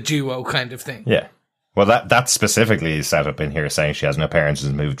 The duo kind of thing. Yeah. Well, that specifically is set up in here saying she has no parents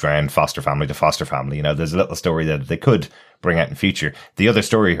and moved around foster family to foster family. There's a little story that they could bring out in future. The other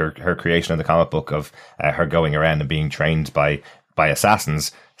story, her creation of the comic book of her going around and being trained by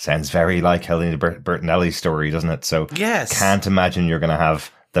assassins, sounds very like Helena Bertinelli's story, doesn't it? So yes. Can't imagine you're going to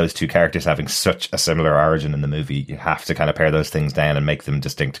have those two characters having such a similar origin in the movie. You have to kind of pare those things down and make them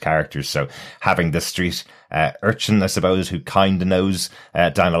distinct characters. So having this street urchin, I suppose, who kind of knows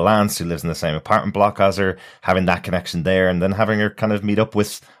Dinah Lance, who lives in the same apartment block as her, having that connection there, and then having her kind of meet up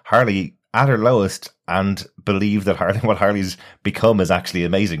with Harley at her lowest and believe that what Harley's become is actually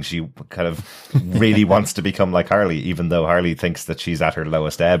amazing. She kind of really wants to become like Harley, even though Harley thinks that she's at her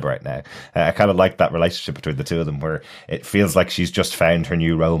lowest ebb right now. I kind of like that relationship between the two of them, where it feels like she's just found her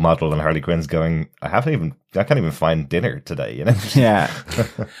new role model, and Harley Quinn's going, I can't even find dinner today, Yeah.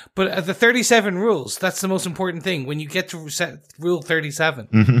 But the 37 rules, that's the most important thing. When you get to rule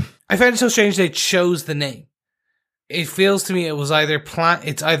 37, I found it so strange they chose the name. It feels to me it was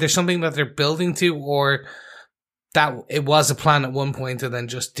it's either something that they're building to, or that it was a plan at one point and then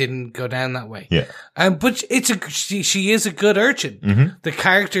just didn't go down that way. Yeah. But she is a good urchin. The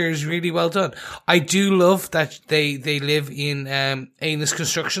character is really well done. I do love that they live in Anus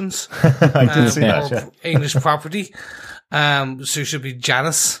Constructions. I can see that. Or Anus Property. So it should be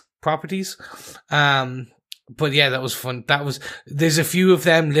Janus Properties. But yeah, that was fun. There's a few of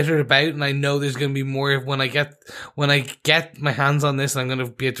them littered about, and I know there's going to be more when I get my hands on this, and I'm going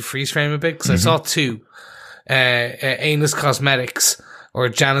to be able to freeze frame a bit, because I saw two, Anus Cosmetics, or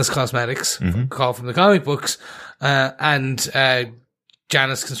Janus Cosmetics, called from the comic books, and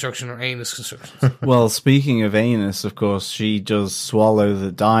Janus Construction or Anus Construction. Well, speaking of Anus, of course, she does swallow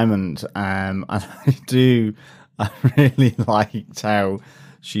the diamond, and I really liked how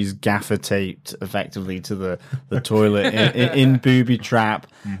she's gaffer taped effectively to the toilet in Booby Trap.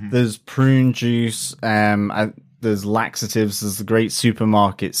 There's prune juice. There's laxatives. There's the great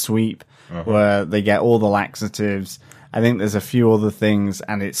supermarket sweep where they get all the laxatives. I think there's a few other things,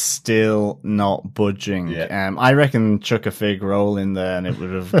 and it's still not budging. Yeah. I reckon chuck a fig roll in there, and it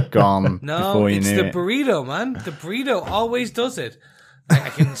would have gone before you knew it. No, it's the burrito, man. The burrito always does it. I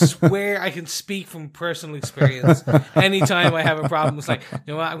can swear, I can speak from personal experience. Anytime I have a problem, it's like, you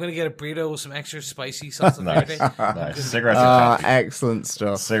know what, I'm going to get a burrito with some extra spicy sauce on Nice. there. Nice. Cigarettes and coffee. Excellent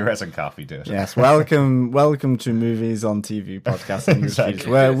stuff. Cigarettes and coffee do it. Yes, welcome to Movies on TV podcasting, Exactly.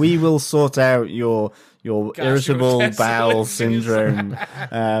 where we will sort out your irritable Gastrointestinal bowel issues.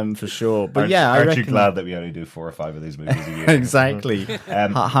 syndrome, for sure. But Aren't, yeah, I aren't reckon you glad that we only do 4 or 5 of these movies a year? exactly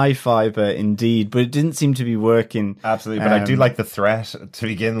high fiber indeed, but it didn't seem to be working. Absolutely, but I do like the threat to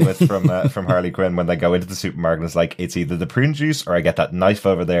begin with from Harley Quinn when they go into the supermarket. And it's like, it's either the prune juice or I get that knife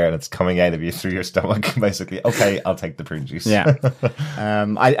over there and it's coming out of you through your stomach. Basically, okay, I'll take the prune juice. Yeah,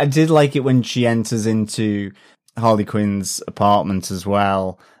 I did like it when she enters into Harley Quinn's apartment as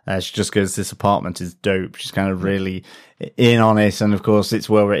well. She just goes, "This apartment is dope." She's kind of really in on it, and of course, it's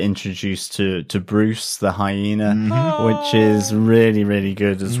where we're introduced to Bruce the hyena, which is really, really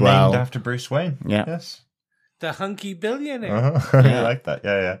good as well. Named after Bruce Wayne. Yeah. Yes. The hunky billionaire. I like that.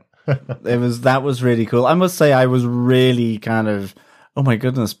 Yeah. That was really cool. I must say, I was really kind of, oh my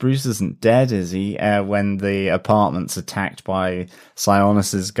goodness, Bruce isn't dead, is he? When the apartment's attacked by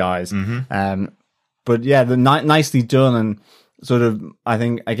Sionis's guys. But yeah, nicely done, and sort of, I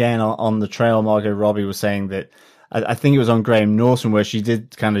think, again, on the trail, Margot Robbie was saying that, I think it was on Graham Norton, where she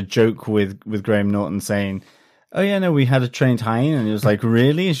did kind of joke with Graham Norton saying, "Oh yeah, no, we had a trained hyena," and he was like,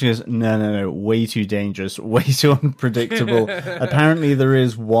 "Really?" And she goes, No, way too dangerous, way too unpredictable. Apparently there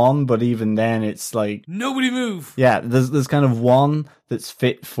is one, but even then it's like, Nobody move. yeah, there's kind of one that's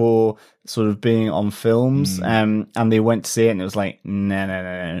fit for sort of being on films, and they went to see it, and it was like,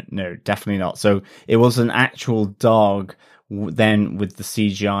 no, definitely not. So it was an actual dog, then with the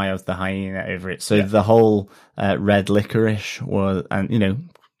CGI of the hyena over it. So the whole red licorice was, and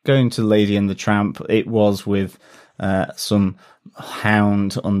going to Lady and the Tramp, it was with some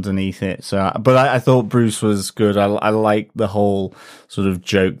hound underneath it. So, but I thought Bruce was good. I like the whole sort of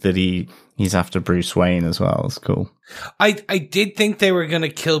joke that he's after Bruce Wayne as well. It's cool. I did think they were going to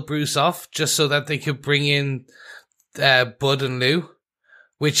kill Bruce off just so that they could bring in Bud and Lou,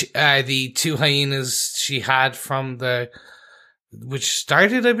 which the two hyenas she had from which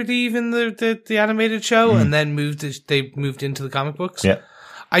started, I believe, in the animated show, and then they moved into the comic books. Yeah.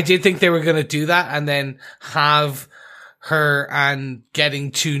 I did think they were going to do that and then have her and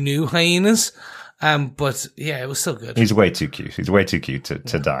getting 2 new hyenas. But yeah, it was still good. He's way too cute. He's way too cute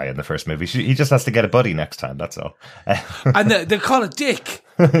to die in the first movie. He just has to get a buddy next time. That's all. And they call it Dick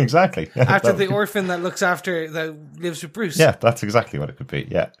Exactly. after the orphan that lives with Bruce. Yeah, that's exactly what it could be.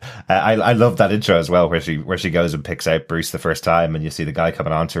 Yeah, I love that intro as well, where she goes and picks out Bruce the first time, and you see the guy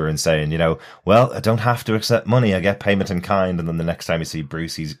coming on to her and saying, well, I don't have to accept money, I get payment in kind. And then the next time you see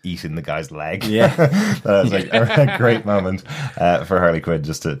Bruce, he's eating the guy's leg. Yeah, that was like a great moment for Harley Quinn,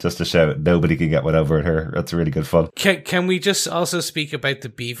 just to show nobody can get one over at her. That's really good fun. Can we just also speak about the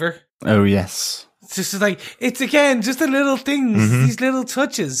beaver? oh yes. It's just like, it's again just the little things, these little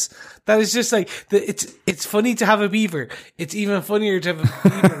touches that is just like it's funny to have a beaver. It's even funnier to have a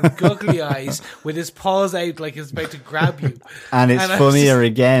beaver with goggly eyes with his paws out like it's about to grab you. And it's funnier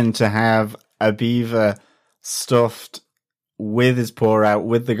again to have a beaver stuffed with his paw out,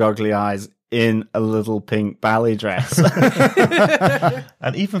 with the goggly eyes, in a little pink ballet dress.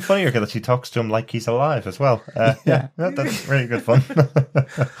 And even funnier that she talks to him like he's alive as well. Yeah, that's really good fun.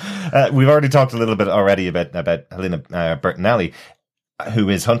 We've already talked a little bit already about Helena Bertinelli, who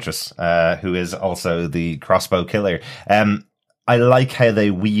is Huntress, who is also the crossbow killer. I like how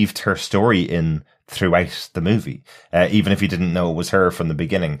they weaved her story in throughout the movie, even if you didn't know it was her from the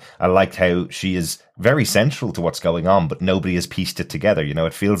beginning. I liked how she is very central to what's going on, but nobody has pieced it together.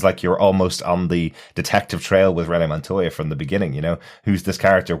 It feels like you're almost on the detective trail with Renee Montoya from the beginning. Who's this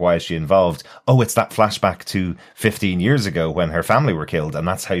character? Why is she involved? Oh, it's that flashback to 15 years ago when her family were killed, and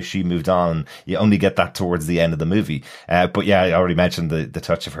that's how she moved on. You only get that towards the end of the movie. But yeah, I already mentioned the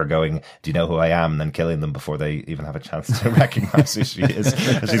touch of her going, "Do you know who I am?" and then killing them before they even have a chance to recognize who she is.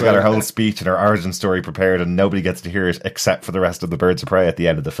 And she's got her whole speech and her origin story prepared, and nobody gets to hear it except for the rest of the Birds of Prey at the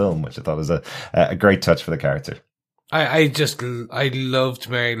end of the film, which I thought was a great touch for the character. I loved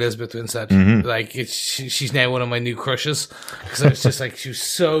Mary Elizabeth Winstead. Like she's now one of my new crushes, because I was just like, she was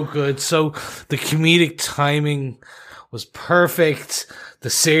so good. So the comedic timing was perfect. The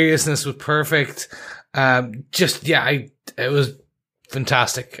seriousness was perfect. It was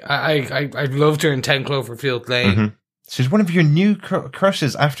fantastic. I loved her in 10 Cloverfield Lane. Mm-hmm. She's one of your new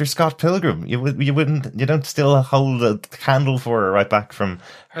crushes after Scott Pilgrim. You don't still hold a candle for her right back from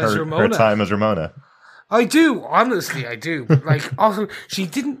her time as Ramona. I do, honestly, I do. Like, also,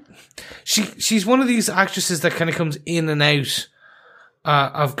 she's one of these actresses that kind of comes in and out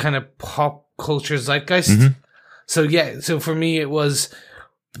of kind of pop culture zeitgeist. Mm-hmm. So yeah, so for me it was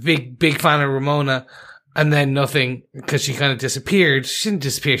big fan of Ramona, and then nothing, because she kind of disappeared. She didn't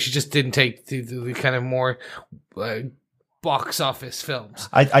disappear, she just didn't take the kind of more box office films.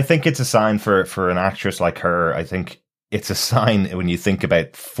 I think it's a sign for an actress like her. I think it's a sign when you think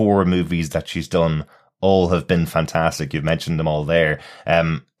about 4 movies that she's done, all have been fantastic. You've mentioned them all there.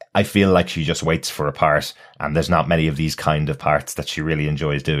 I feel like she just waits for a part, and there's not many of these kind of parts that she really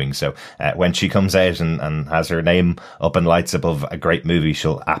enjoys doing. So when she comes out and has her name up in lights above a great movie,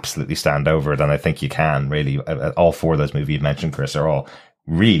 she'll absolutely stand over it. And I think you can really, all 4 of those movies you've mentioned, Chris, are all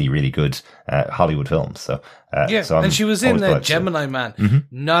really, really good Hollywood films. So so and she was in Gemini Man. Mm-hmm.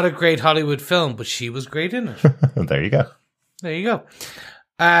 Not a great Hollywood film, but she was great in it. There you go. There you go.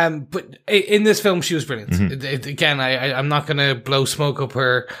 But in this film, she was brilliant. Mm-hmm. Again, I'm not going to blow smoke up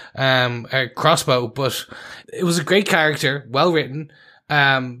her crossbow, but it was a great character, well written.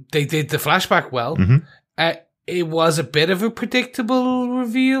 They did the flashback well. Mm-hmm. It was a bit of a predictable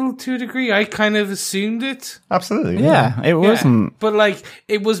reveal to a degree. I kind of assumed it. Absolutely. Yeah, it wasn't. But like,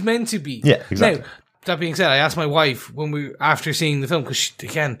 it was meant to be. Yeah, exactly. Now, that being said, I asked my wife after seeing the film, because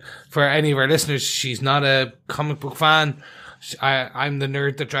again, for any of our listeners, she's not a comic book fan. I'm the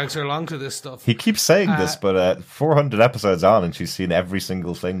nerd that drags her along to this stuff. He keeps saying this, but 400 episodes on, and she's seen every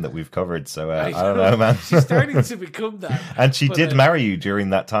single thing that we've covered. So I don't know, man. She's starting to become that. And she did marry you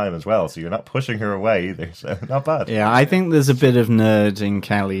during that time as well, so you're not pushing her away either. So not bad. Yeah, I think there's a bit of nerd in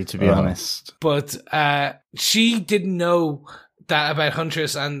Kelly, to be honest. But she didn't know that about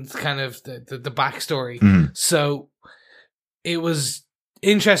Huntress and kind of the backstory. Mm. So it was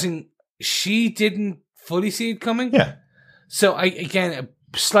interesting. She didn't fully see it coming. Yeah. So again,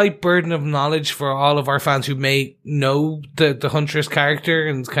 a slight burden of knowledge for all of our fans who may know the Huntress character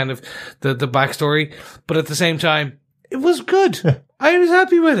and kind of the backstory, but at the same time, it was good. I was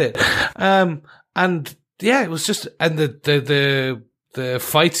happy with it. And yeah, it was just, and the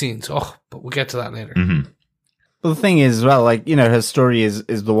fight scenes. Oh, but we'll get to that later. Mm-hmm. Well, the thing is as well, like, her story is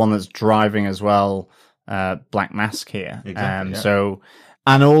the one that's driving as well, Black Mask here. Exactly, So,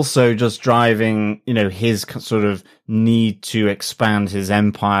 and also just driving, his sort of need to expand his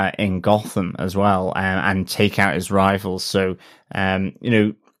empire in Gotham as well, and take out his rivals. So,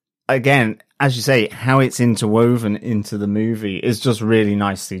 again, as you say, how it's interwoven into the movie is just really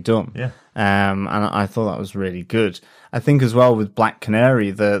nicely done. Yeah. And I thought that was really good. I think as well with Black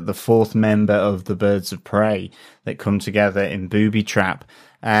Canary, the 4th member of the Birds of Prey that come together in Booby Trap,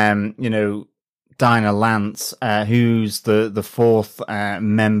 Dinah Lance, who's the 4th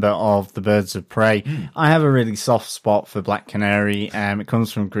member of the Birds of Prey. I have a really soft spot for Black Canary. It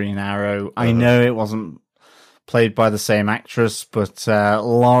comes from Green Arrow. I know it wasn't played by the same actress, but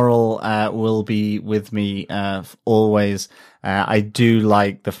Laurel will be with me always. I do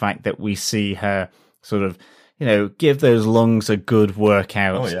like the fact that we see her sort of, give those lungs a good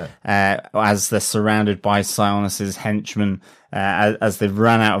workout as they're surrounded by Sionis' henchmen, as they've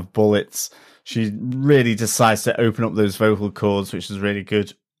run out of bullets. She really decides to open up those vocal cords, which is really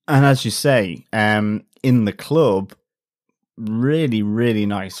good. And as you say, in the club, really, really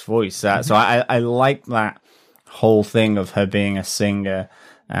nice voice. So I like that whole thing of her being a singer,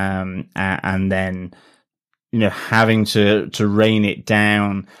 and then, having to rein it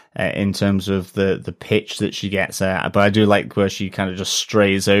down in terms of the pitch that she gets. But I do like where she kind of just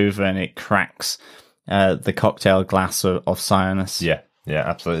strays over and it cracks the cocktail glass of Sionis. Yeah,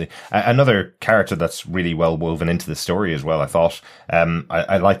 absolutely. Another character that's really well woven into the story as well, I thought.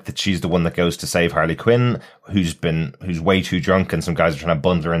 I like that she's the one that goes to save Harley Quinn, who's way too drunk, and some guys are trying to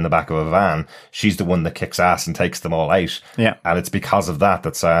bundle her in the back of a van. She's the one that kicks ass and takes them all out. Yeah. And it's because of that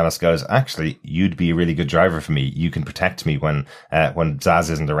Sionis goes, actually, you'd be a really good driver for me. You can protect me when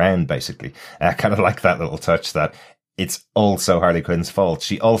Zsasz isn't around, basically. I kind of like that little touch that it's also Harley Quinn's fault.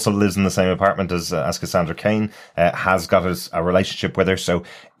 She also lives in the same apartment as Cassandra Cain, has got a relationship with her. So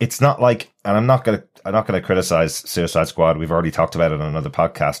it's not like, and I'm not going to criticize Suicide Squad. We've already talked about it on another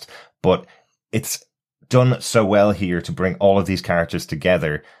podcast, but it's done so well here to bring all of these characters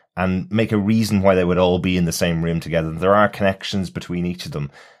together and make a reason why they would all be in the same room together. There are connections between each of them.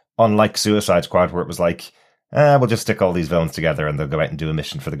 Unlike Suicide Squad, where it was like, we'll just stick all these villains together and they'll go out and do a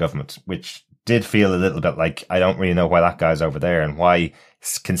mission for the government, which did feel a little bit like, I don't really know why that guy's over there, and why,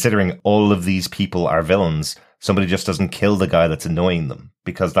 considering all of these people are villains, somebody just doesn't kill the guy that's annoying them,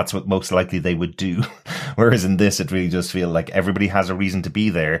 because that's what most likely they would do. Whereas in this, it really does feel like everybody has a reason to be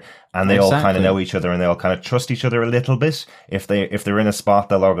there, and they all kind of know each other, and they all kind of trust each other a little bit. If they're in a spot,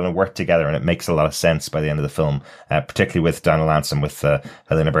 they're all going to work together, and it makes a lot of sense by the end of the film, particularly with Daniel Lance and with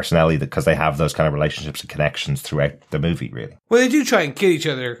Helena Bertinelli, because they have those kind of relationships and connections throughout the movie, really. Well, they do try and kill each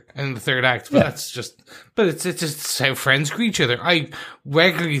other in the third act, but it's just how friends greet each other. I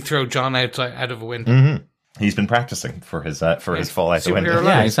regularly throw John out of a window. Mm-hmm. He's been practicing for his fall out the window.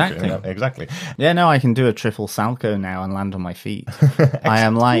 Yeah, exactly. Exactly. Yeah, no, I can do a triple salco now and land on my feet. I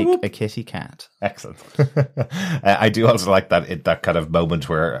am like a kitty cat. Excellent. I do also like that kind of moment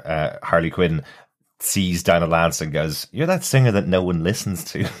where Harley Quinn sees Dinah Lance and goes, "You're that singer that no one listens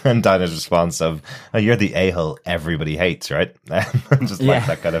to." And Dinah's response of, "Oh, you're the a-hole everybody hates," right? Just like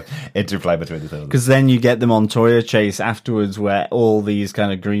that kind of interplay between the two. Because then you get them on Toya Chase afterwards, where all these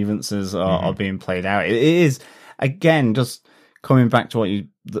kind of grievances are being played out. It is, again, just coming back to what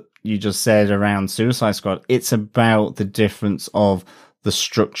you just said around Suicide Squad. It's about the difference of the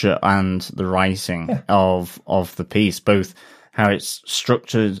structure and the writing of the piece, both how it's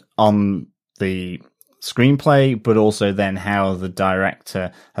structured on the screenplay, but also then how the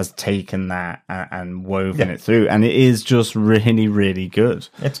director has taken that and woven it through. And it is just really, really good.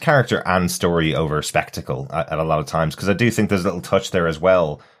 It's character and story over spectacle at a lot of times, because I do think there's a little touch there as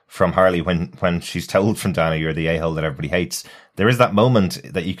well from Harley when she's told from Dana, "You're the a-hole that everybody hates." There is that moment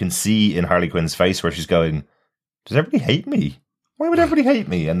that you can see in Harley Quinn's face where she's going, "Does everybody hate me? Why would everybody hate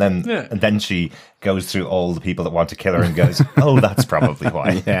me?" And then she goes through all the people that want to kill her and goes, "Oh, that's probably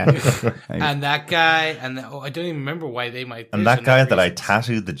why." And that guy, I don't even remember why they might. And that guy that I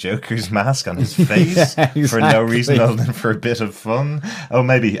tattooed the Joker's mask on his face for no reason other than for a bit of fun. Oh,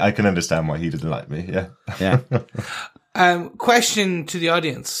 maybe I can understand why he didn't like me. Question to the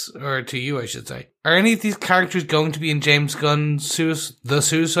audience, or to you, I should say: are any of these characters going to be in James Gunn's The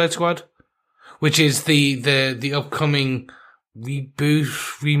Suicide Squad, which is the upcoming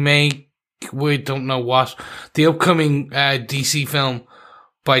reboot, remake, we don't know what, the upcoming DC film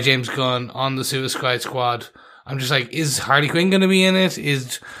by James Gunn on the Suicide Squad? I'm just like, is Harley Quinn going to be in it?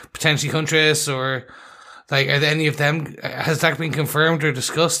 Is potentially Huntress, or like, are there any of them? Has that been confirmed or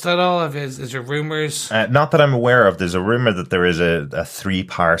discussed at all? Is there rumors? Not that I'm aware of. There's a rumor that there is a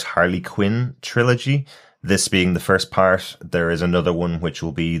 3-part Harley Quinn trilogy. This being the first part. There is another one which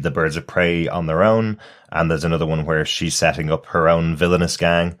will be the Birds of Prey on their own, and there's another one where she's setting up her own villainous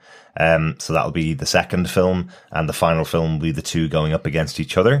gang. So that'll be the second film, and the final film will be the two going up against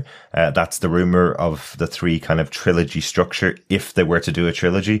each other. That's the rumor of the 3 kind of trilogy structure, if they were to do a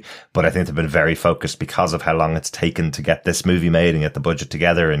trilogy. But I think they've been very focused because of how long it's taken to get this movie made and get the budget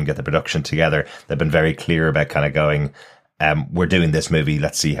together and get the production together. They've been very clear about kind of going, we're doing this movie,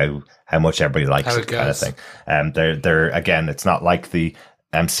 let's see how much everybody likes it kind of thing. They're again, it's not like the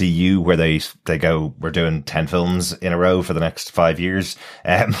MCU where they go, we're doing 10 films in a row for the next 5 years.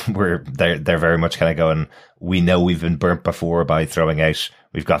 Where they're very much kind of going, we know we've been burnt before by throwing out,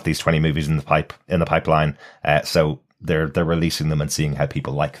 we've got these 20 movies in the pipeline. So they're releasing them and seeing how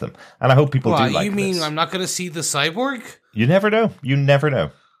people like them. And I hope people do like them. You mean this. I'm not going to see the Cyborg? You never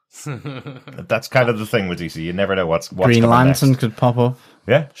know. That's kind of the thing with DC. You never know what's Green Lantern next. Could pop up.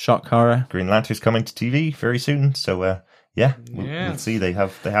 Yeah, shock horror. Green Lantern's coming to TV very soon. So we'll see. They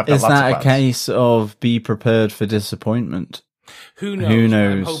have. Is that a case of be prepared for disappointment? Who knows?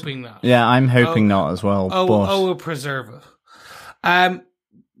 I'm hoping not. Yeah, I'm hoping not as well. We'll preserve it. But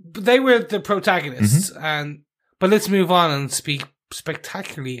they were the protagonists, but let's move on and speak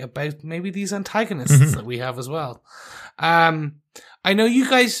spectacularly about maybe these antagonists that we have as well. I know you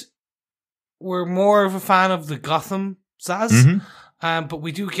guys were more of a fan of the Gotham Zsasz, but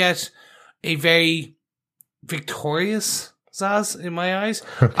we do get a very victorious Zsasz in my eyes.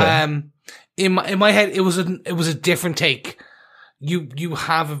 Okay. In my head, it was a different take. You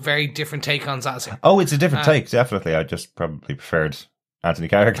have a very different take on Zsasz. Oh, it's a different take, definitely. I just probably preferred Anthony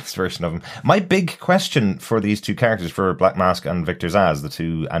Carrigan's version of him. My big question for these two characters, for Black Mask and Victor Zsasz, the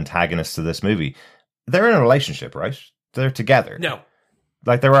two antagonists of this movie, they're in a relationship, right? They're together. No.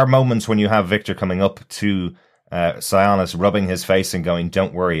 Like, there are moments when you have Victor coming up to Sionis, rubbing his face and going,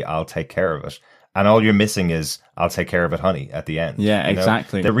 "Don't worry, I'll take care of it." And all you're missing is, "I'll take care of it, honey," at the end. Yeah,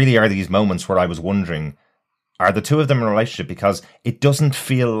 exactly. There really are these moments where I was wondering, are the two of them in a relationship? Because it doesn't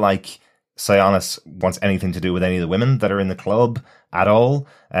feel like Sionis wants anything to do with any of the women that are in the club at all.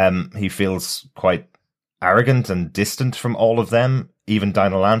 He feels quite arrogant and distant from all of them. Even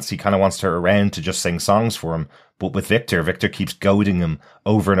Dinah Lance, he kind of wants her around to just sing songs for him. But with Victor keeps goading him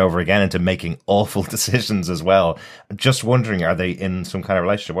over and over again into making awful decisions as well. Just wondering, are they in some kind of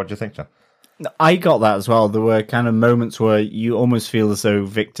relationship? What do you think, John? I got that as well. There were kind of moments where you almost feel as though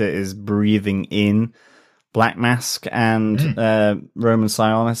Victor is breathing in Black Mask and Roman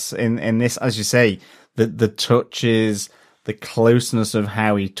Sionis in this, as you say, the touches, the closeness of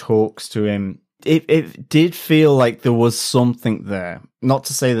how he talks to him. It did feel like there was something there. Not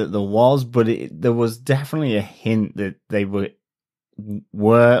to say that there was, but there was definitely a hint that they were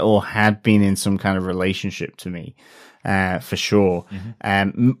or had been in some kind of relationship to me, for sure.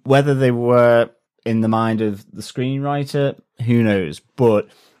 Whether they were in the mind of the screenwriter, who knows? But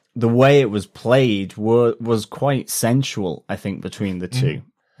the way it was played was quite sensual, I think, between the two.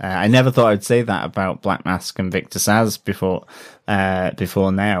 I never thought I'd say that about Black Mask and Victor Zsasz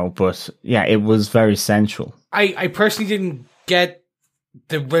before now, but yeah, it was very sensual. I personally didn't get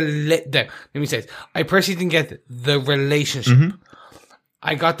let me say it. I personally didn't get the relationship.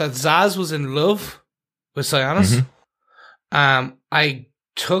 I got that Zsasz was in love with Sionis. I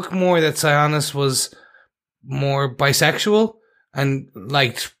took more that Sionis was more bisexual and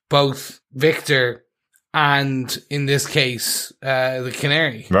liked both Victor and, in this case, the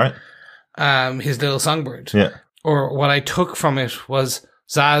canary. Right. His little songbird. Yeah. Or what I took from it was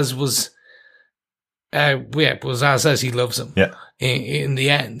Zsasz was, Zsasz says he loves him. Yeah. In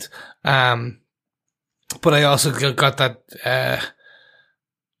the end. But I also got that,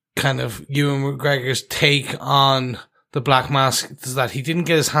 kind of Ewan McGregor's take on the Black Mask is that he didn't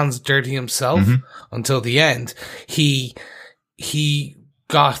get his hands dirty himself until the end. He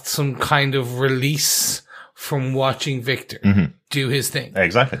got some kind of release from watching Victor do his thing.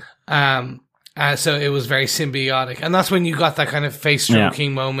 Exactly. So it was very symbiotic. And that's when you got that kind of face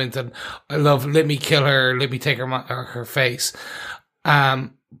stroking moment. And I love, let me kill her, let me take her face.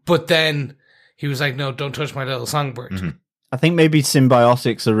 But then he was like, no, don't touch my little songbird. I think maybe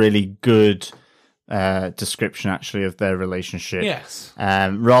symbiotic's a really good description, actually, of their relationship. Yes.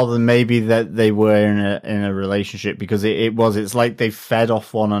 Rather than maybe that they were in a relationship, because it's like they fed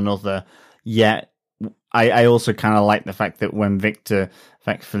off one another. Yet I also kind of like the fact that when Victor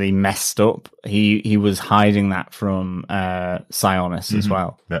effectively messed up, he was hiding that from Sionis as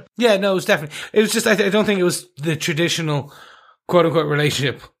well. Yeah, no, it was definitely. It was just I don't think it was the traditional quote unquote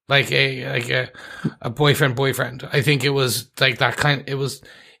relationship, like a boyfriend. I think it was like that kind. It was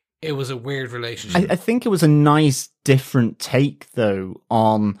a weird relationship. I think it was a nice different take though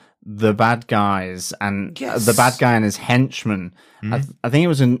on the bad guys and the bad guy and his henchmen. I think it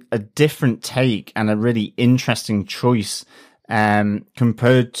was a different take and a really interesting choice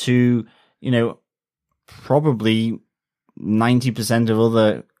compared to, probably 90% of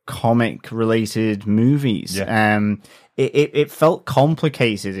other comic related movies. It felt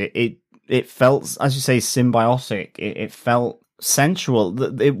complicated. It felt, as you say, symbiotic. It felt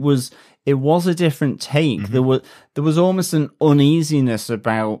sensual. It was a different take. There was almost an uneasiness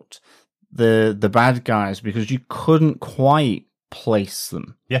about the bad guys because you couldn't quite place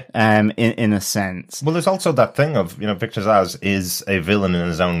them. In a sense. Well, there's also that thing of, Victor Zsasz is a villain in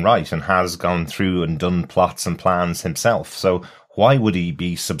his own right and has gone through and done plots and plans himself. So why would he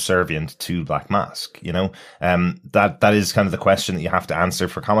be subservient to Black Mask? That is kind of the question that you have to answer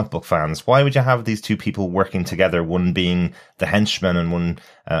for comic book fans. Why would you have these two people working together, one being the henchman and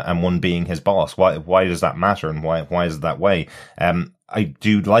one being his boss? Why does that matter, and why is it that way? I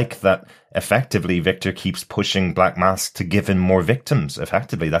do like that effectively Victor keeps pushing Black Mask to give him more victims.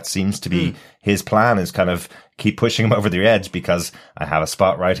 Effectively, that seems to be his plan, is kind of keep pushing him over the edge because I have a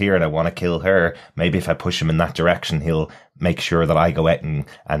spot right here and I want to kill her. Maybe if I push him in that direction, he'll make sure that I go out and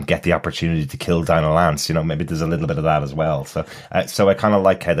get the opportunity to kill Dinah Lance. Maybe there's a little bit of that as well. So I kind of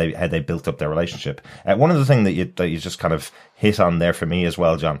like how they built up their relationship. One of the things that you just kind of hit on there for me as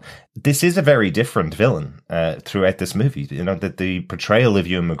well, John, this is a very different villain throughout this movie. That the portrayal of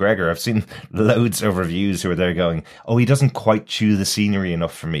Ewan McGregor, I've seen loads of reviews who are there going, oh, he doesn't quite chew the scenery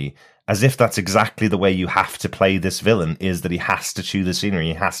enough for me. As if that's exactly the way you have to play this villain, is that he has to chew the scenery.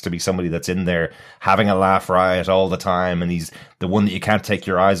 He has to be somebody that's in there having a laugh riot all the time, and he's the one that you can't take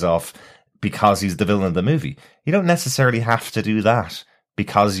your eyes off because he's the villain of the movie. You don't necessarily have to do that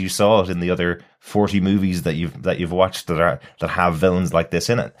because you saw it in the other 40 movies that you've watched that have villains like this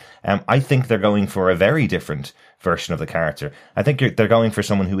in it. I think they're going for a very different version of the character. I think they're going for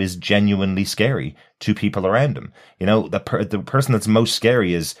someone who is genuinely scary to people around him. The person that's most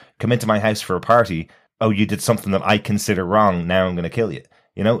scary is, come into my house for a party. Oh, you did something that I consider wrong. Now I'm going to kill you.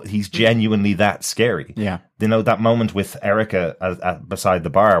 He's genuinely that scary. Yeah. That moment with Erica beside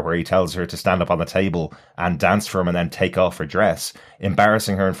the bar where he tells her to stand up on the table and dance for him and then take off her dress,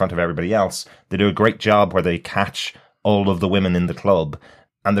 embarrassing her in front of everybody else. They do a great job where they catch all of the women in the club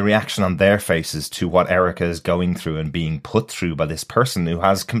and the reaction on their faces to what Erica is going through and being put through by this person who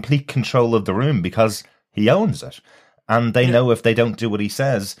has complete control of the room because he owns it. And they know if they don't do what he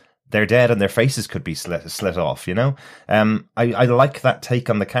says, they're dead and their faces could be slit off, you know? I like that take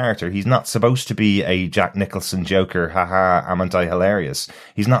on the character. He's not supposed to be a Jack Nicholson Joker, haha, amn't I hilarious?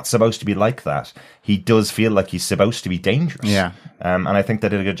 He's not supposed to be like that. He does feel like he's supposed to be dangerous. Yeah. And I think they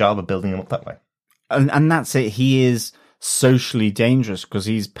did a good job of building him up that way. And that's it. He is socially dangerous because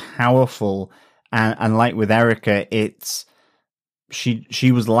he's powerful. And like with Erica, it's...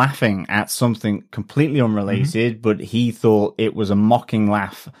 She was laughing at something completely unrelated, but he thought it was a mocking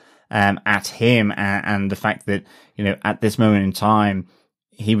laugh at him and the fact that, you know, at this moment in time,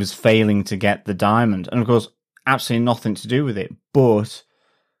 he was failing to get the diamond. And of course, absolutely nothing to do with it, but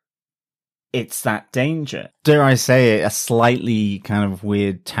it's that danger. Dare I say it, a slightly kind of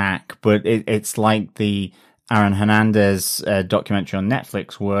weird tack, but it's like the Aaron Hernandez documentary on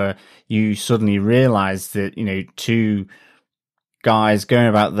Netflix where you suddenly realize that, you know, two guys going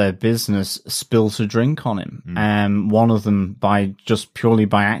about their business spilt a drink on him. One of them purely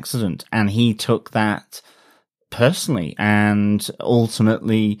by accident. And he took that personally and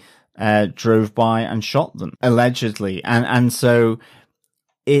ultimately drove by and shot them, allegedly. And so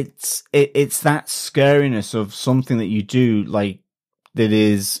it's that scariness of something that you do, like, that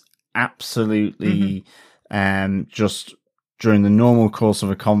is absolutely just during the normal course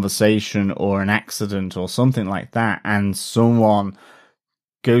of a conversation or an accident or something like that, and someone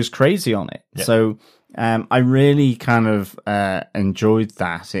goes crazy on it. Yeah. So I really kind of enjoyed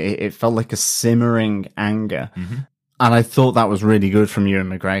that. It felt like a simmering anger. And I thought that was really good from Ewan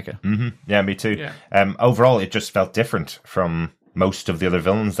McGregor. Yeah, me too. Yeah. Overall, it just felt different from most of the other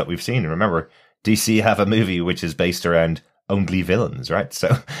villains that we've seen. Remember, DC have a movie which is based around only villains, right?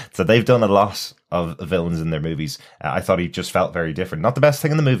 So they've done a lot of villains in their movies. I thought he just felt very different. Not the best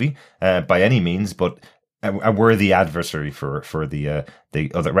thing in the movie by any means, but a worthy adversary for the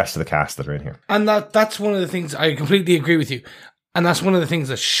other rest of the cast that are in here. And that's one of the things I completely agree with you. And that's one of the things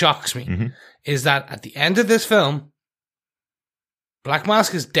that shocks me is that at the end of this film, Black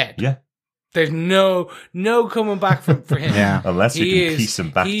Mask is dead. Yeah. There's no coming back for him. Yeah. Unless you can piece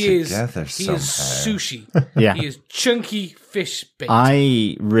them back together He somehow. is sushi. Yeah. He is chunky fish bait.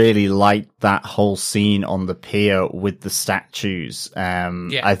 I really liked that whole scene on the pier with the statues.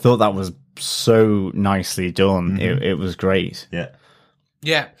 I thought that was so nicely done. It was great. Yeah.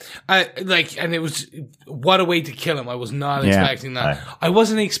 Yeah. And it was, what a way to kill him. I was not expecting that. I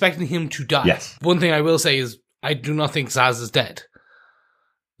wasn't expecting him to die. Yes. One thing I will say is I do not think Zaz is dead.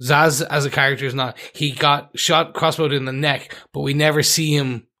 Zaz as a character is not. He got shot, crossbowed in the neck, but we never see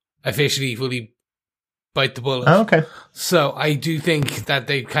him officially fully bite the bullet. Oh, okay. So I do think that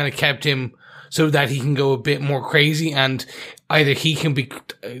they kind of kept him so that he can go a bit more crazy, and either he can be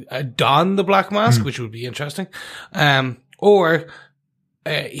don the Black Mask, which would be interesting, or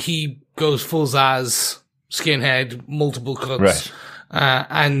he goes full Zaz, skinhead, multiple cuts,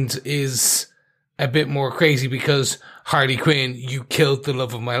 and is a bit more crazy because Harley Quinn, you killed the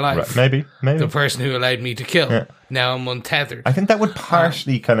love of my life. Right. Maybe. The person who allowed me to kill. Yeah. Now I'm untethered. I think that would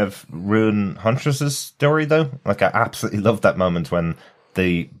partially kind of ruin Huntress's story, though. Like, I absolutely love that moment when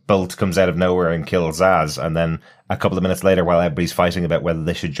the bolt comes out of nowhere and kills Zaz, and then a couple of minutes later, while everybody's fighting about whether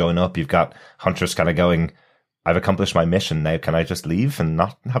they should join up, you've got Huntress kind of going, I've accomplished my mission. Now can I just leave and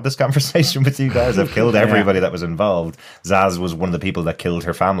not have this conversation with you guys? I've killed everybody that was involved. Zaz was one of the people that killed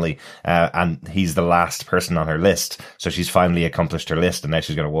her family, and he's the last person on her list. So she's finally accomplished her list, and now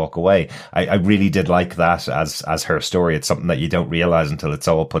she's going to walk away. I really did like that as her story. It's something that you don't realize until it's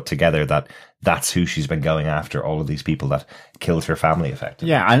all put together, that that's who she's been going after, all of these people that killed her family, effectively.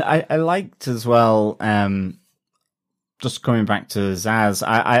 Yeah, I liked as well, just coming back to Zaz,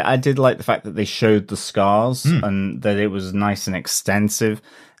 I did like the fact that they showed the scars and that it was nice and extensive.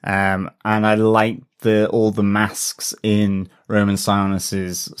 And I liked all the masks in Roman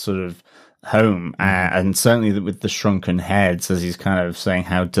Sionis's sort of home, and certainly with the shrunken heads, as he's kind of saying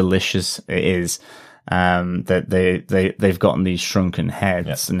how delicious it is. That they've gotten these shrunken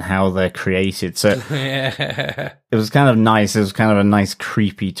heads and how they're created. So it was kind of nice. It was kind of a nice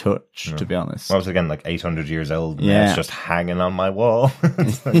creepy touch, to be honest. Well, it was again like 800 years old. And it's just hanging on my wall.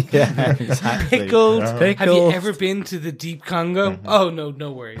 Yeah, exactly. Pickled. Have you ever been to the Deep Congo? Oh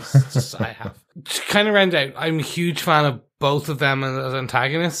no worries. I have. To kind of round out, I'm a huge fan of both of them as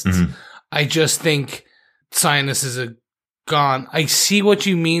antagonists. I just think Sionis is gone. I see what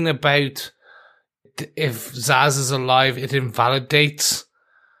you mean about, if Zaz is alive, it invalidates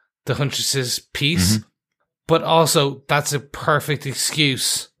the Huntress's piece. But also, that's a perfect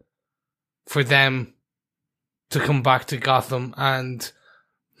excuse for them to come back to Gotham and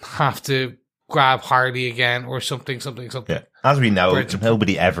have to grab Harley again or something. Yeah. As we know,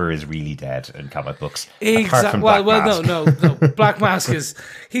 nobody ever is really dead in comic books. Exactly. Well, no. Black Mask he's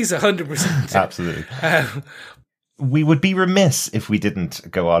 100%. Absolutely. We would be remiss if we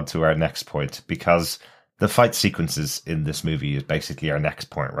didn't go on to our next point, because the fight sequences in this movie is basically our next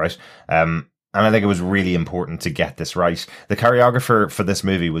point, right? And I think it was really important to get this right. The choreographer for this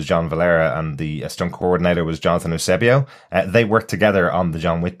movie was John Valera, and the stunt coordinator was Jonathan Eusebio. They worked together on the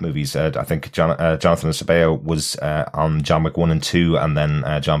John Wick movies. I think Jonathan Eusebio was on John Wick 1 and 2, and then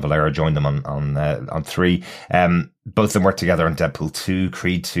John Valera joined them on 3. Both of them worked together on Deadpool 2,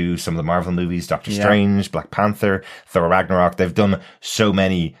 Creed 2, some of the Marvel movies, Doctor Strange, Black Panther, Thor Ragnarok. They've done so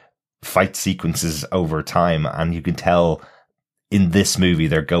many fight sequences over time, and you can tell in this movie,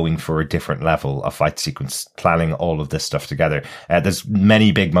 they're going for a different level of fight sequence, planning all of this stuff together. There's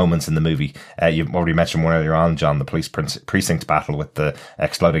many big moments in the movie. You've already mentioned one earlier on, John, the police precinct battle with the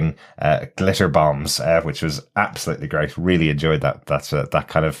exploding glitter bombs, which was absolutely great. Really enjoyed that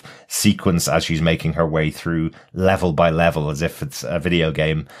kind of sequence as she's making her way through level by level, as if it's a video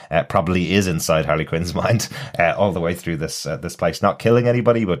game. Probably is inside Harley Quinn's mind, all the way through this place. Not killing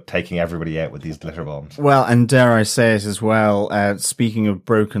anybody, but taking everybody out with these glitter bombs. Well, and dare I say it as well, speaking of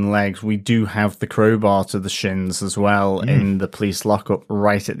broken legs, we do have the crowbar to the shins as well in the police lockup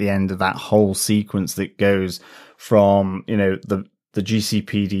right at the end of that whole sequence that goes from, the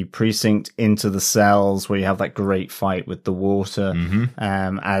GCPD precinct into the cells, where you have that great fight with the water.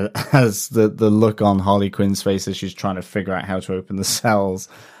 As the look on Harley Quinn's face as she's trying to figure out how to open the cells.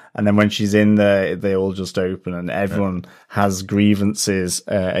 And then when she's in there, they all just open, and everyone has grievances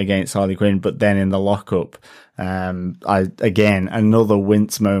against Harley Quinn. But then in the lockup, again, another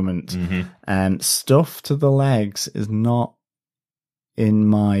wince moment. Stuff to the legs is not in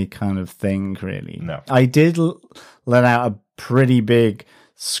my kind of thing, really. No. I did let out a pretty big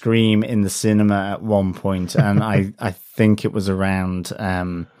scream in the cinema at one point, and I think it was around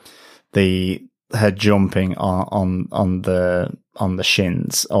her jumping on the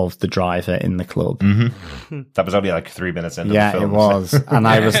shins of the driver in the club. That was only like 3 minutes into the film. Yeah, it was. And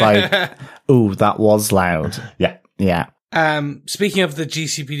I was like, ooh, that was loud. Yeah. Speaking of the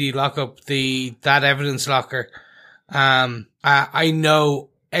GCPD lockup, that evidence locker, I know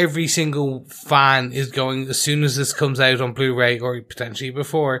every single fan is going, as soon as this comes out on Blu-ray, or potentially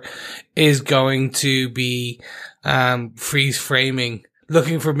before, is going to be freeze framing,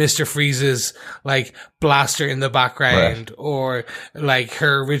 looking for Mr. Freeze's blaster in the background, or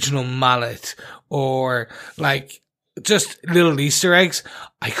her original mallet, or just little Easter eggs.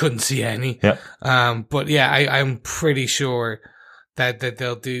 I couldn't see any. But yeah, I'm pretty sure that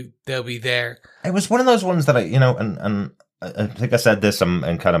they'll be there. It was one of those ones that and I think I said this in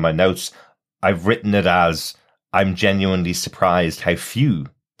kind of my notes. I've written it as, I'm genuinely surprised how few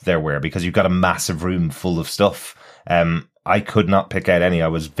there were, because you've got a massive room full of stuff. I could not pick out any. I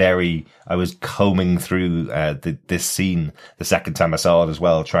was combing through this scene the second time I saw it as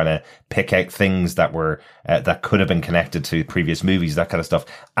well, trying to pick out things that were that could have been connected to previous movies, that kind of stuff,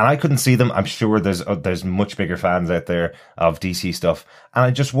 and I couldn't see them. I'm sure there's much bigger fans out there of DC stuff, and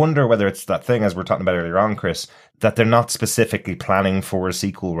I just wonder whether it's that thing, as we're talking about earlier on, Chris, that they're not specifically planning for a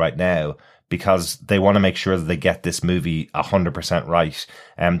sequel right now, because they want to make sure that they get this movie 100% right.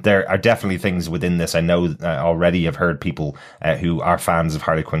 There are definitely things within this. I know already I've heard people who are fans of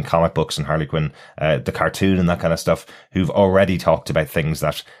Harley Quinn comic books and Harley Quinn, the cartoon and that kind of stuff, who've already talked about things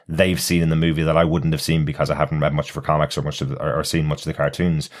that they've seen in the movie that I wouldn't have seen because I haven't read much for comics or seen much of the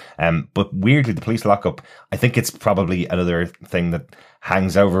cartoons. But weirdly, the police lockup, I think it's probably another thing that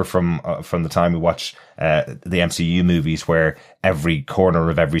hangs over from the time we watch the MCU movies, where every corner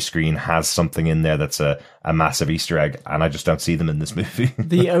of every screen has something in there that's a massive Easter egg, and I just don't see them in this movie.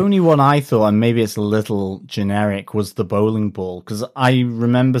 The only one I thought, and maybe it's a little generic, was the bowling ball, because I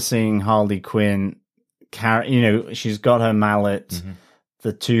remember seeing Harley Quinn she's got her mallet,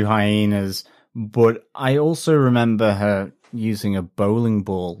 the two hyenas, but I also remember her using a bowling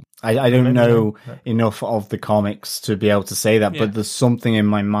ball. I don't know enough of the comics to be able to say that, but there's something in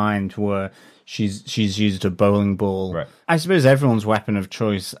my mind where she's used a bowling ball. Right. I suppose everyone's weapon of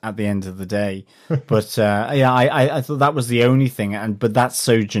choice at the end of the day. But I thought that was the only thing. But that's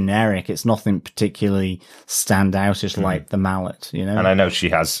so generic. It's nothing particularly standoutish like the mallet, And I know she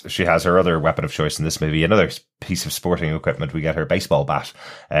has her other weapon of choice in this movie. Another piece of sporting equipment. We get her baseball bat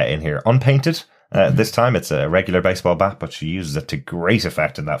in here, unpainted. This time it's a regular baseball bat, but she uses it to great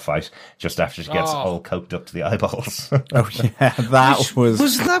effect in that fight just after she gets all coked up to the eyeballs. Oh yeah, that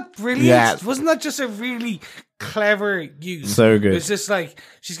wasn't that brilliant? Yeah. Wasn't that just a really clever use? So good. It's just like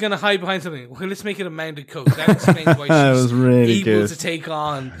she's going to hide behind something. Well, let's make it a mounted coke. That explains why That she's was really able good. to take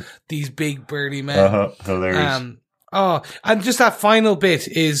on these big burly men. Hilarious. And just that final bit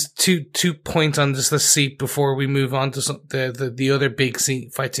is two points on this. Let's see before we move on to the other big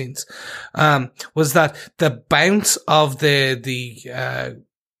fight scenes. Was that the bounce of the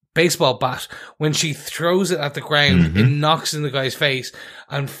baseball bat when she throws it at the ground, it knocks in the guy's face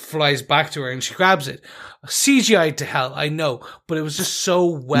and flies back to her, and she grabs it. CGI to hell, I know, but it was just so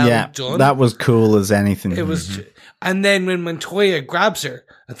well done. That was cool as anything. It was, and then when Montoya grabs her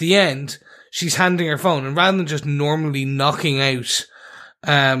at the end, she's handing her phone, and rather than just normally knocking out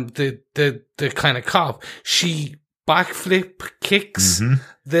the kind of cop, she backflip kicks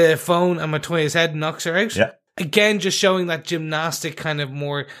the phone, and Montoya's head knocks her out. Yeah. Again, just showing that gymnastic kind of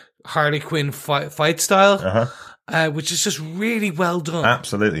more Harley Quinn fight style. Which is just really well done.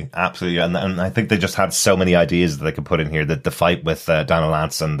 Absolutely. And I think they just had so many ideas that they could put in here. That the fight with Donna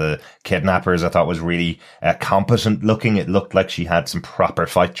Lance and the kidnappers, I thought was really competent looking. It looked like she had some proper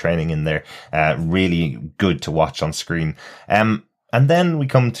fight training in there. Really good to watch on screen. And then we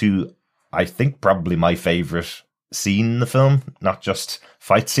come to, I think, probably my favorite scene in the film, not just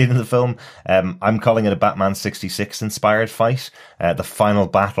fight scene in the film. I'm calling it a Batman 66 inspired fight. The final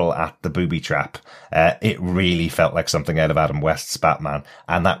battle at the booby trap. It really felt like something out of Adam West's Batman,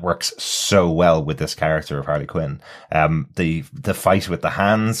 and that works so well with this character of Harley Quinn. The fight with the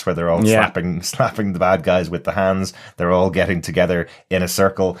hands, where they're all slapping the bad guys with the hands. They're all getting together in a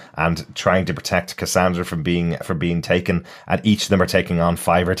circle and trying to protect Cassandra from being taken, and each of them are taking on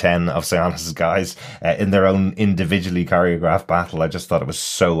 5 or 10 of Sionis' guys in their own individually choreographed battle. I just thought it was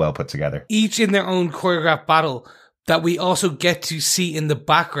so well put together. Each in their own choreographed battle that we also get to see in the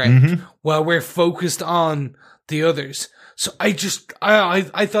background while we're focused on the others. So I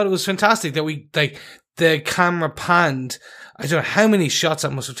thought it was fantastic that we, like, the camera panned. I don't know how many shots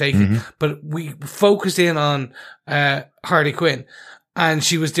that must have taken, but we focused in on Harley Quinn, and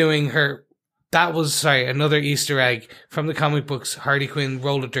she was doing her. That was, another Easter egg from the comic books, Harley Quinn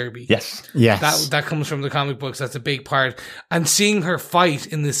roller derby. Yes. That comes from the comic books. That's a big part. And seeing her fight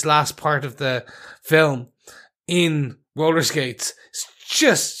in this last part of the film in roller skates is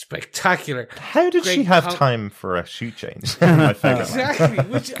just spectacular. How did she have time for a shoe change? Exactly,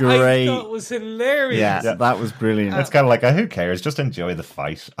 which I thought was hilarious. Yeah, that was brilliant. It's kind of like, who cares? Just enjoy the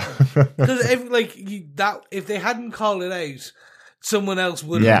fight. Because if they hadn't called it out, someone else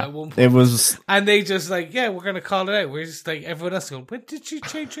would have at one point. It was, and they just like, we're going to call it out. We're just like, everyone else going, when did she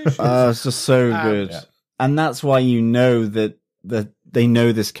change her shoes? It's just so good. And that's why you know that they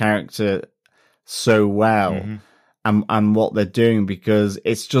know this character so well and what they're doing, because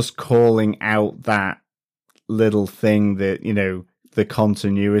it's just calling out that little thing that, you know, the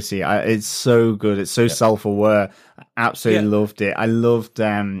continuity. It's so good. It's so self-aware. I absolutely loved it. I loved,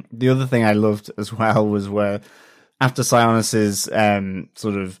 the other thing I loved as well was where after Sionis's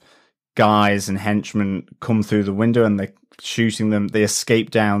sort of guys and henchmen come through the window and they're shooting them, they escape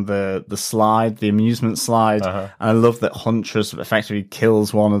down the slide, the amusement slide. And I love that Huntress effectively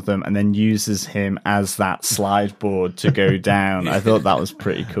kills one of them and then uses him as that slide board to go down. I thought that was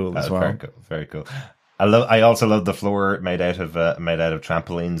pretty cool as well. Very cool. I also love the floor made out of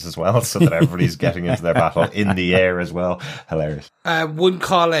trampolines as well, so that everybody's getting into their battle in the air as well. Hilarious. One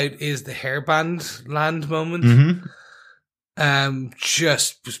call out is the hairband land moment.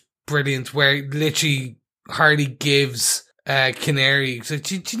 Just was brilliant, where literally Harley gives Canary, he's like,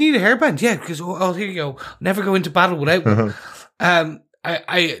 do you need a hairband? Yeah, because here you go. Never go into battle without one.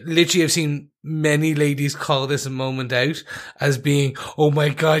 I literally have seen many ladies call this a moment out as being, oh my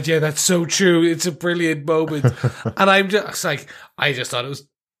God, yeah, that's so true. It's a brilliant moment. And I'm just like, I just thought it was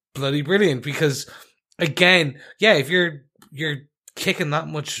bloody brilliant, because again, if you're kicking that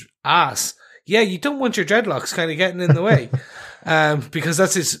much ass, you don't want your dreadlocks kind of getting in the way. Because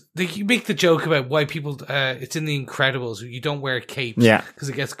that's you make the joke about why people, it's in The Incredibles, you don't wear capes because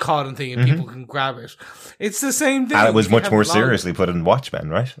it gets caught and thing and people can grab it. It's the same thing. And it was much more seriously put in Watchmen,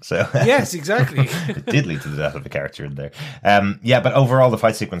 right? So yes, exactly. It did lead to the death of a character in there. But overall the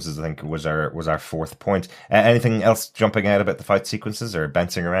fight sequences, I think, was our fourth point. Anything else jumping out about the fight sequences or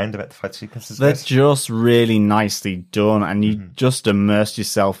bouncing around about the fight sequences? They're just really nicely done, and you just immerse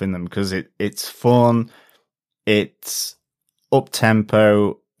yourself in them because it's fun, it's up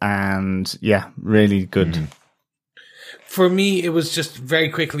tempo, and really good. For me, it was just very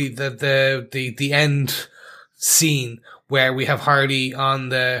quickly the end scene where we have Hardy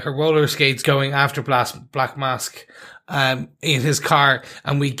on her roller skates going after Black Mask in his car,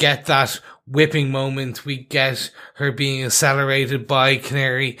 and we get that whipping moment. We get her being accelerated by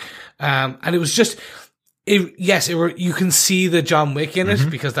Canary, and it was just, you can see the John Wick in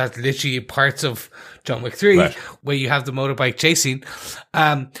it, because that's literally parts of John Wick 3, right, where you have the motorbike chase scene.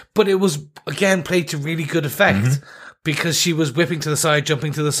 But it was, again, played to really good effect, because she was whipping to the side,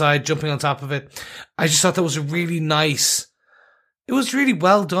 jumping on top of it. I just thought that was a really nice, it was really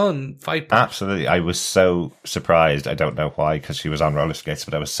well done fight. Absolutely. I was so surprised. I don't know why, because she was on roller skates,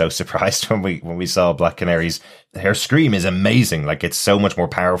 but I was so surprised when we saw Black Canary's. Her scream is amazing. Like, it's so much more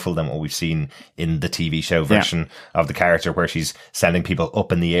powerful than what we've seen in the TV show version of the character, where she's sending people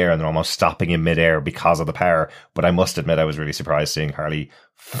up in the air and they're almost stopping in midair because of the power. But I must admit, I was really surprised seeing Harley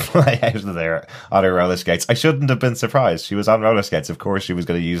fly out of there on her roller skates. I shouldn't have been surprised. She was on roller skates. Of course, she was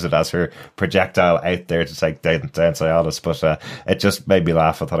going to use it as her projectile out there to take down Sionis, but it just made me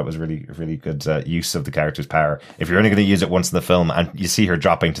laugh. I thought it was really, really good use of the character's power. If you're only going to use it once in the film, and you see her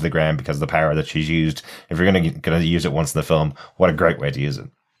dropping to the ground because of the power that she's used, if you're going to use it once in the film, what a great way to use it.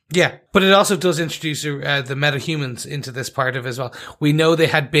 Yeah, but it also does introduce the metahumans into this part of it as well. We know they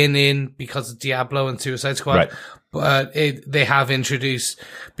had been in because of Diablo and Suicide Squad, right, but they have introduced,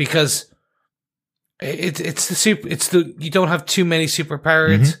 because you don't have too many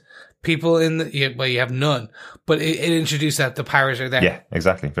superpowered people in the, well, you have none, but it introduced that the powers are there. Yeah,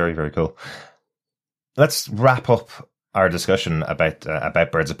 exactly. Very, very cool. Let's wrap up our discussion about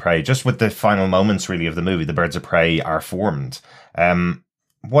Birds of Prey, just with the final moments, really, of the movie. The Birds of Prey are formed.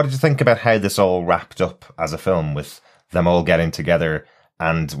 What did you think about how this all wrapped up as a film, with them all getting together?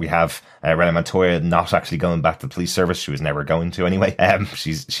 And we have Renée Montoya not actually going back to the police service. She was never going to anyway.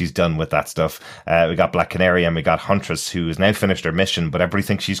 She's done with that stuff. We got Black Canary, and we got Huntress, who has now finished her mission, but everybody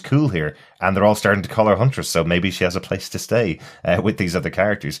thinks she's cool here, and they're all starting to call her Huntress, so maybe she has a place to stay with these other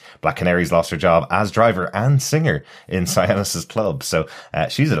characters. Black Canary's lost her job as driver and singer in Sionis' club, so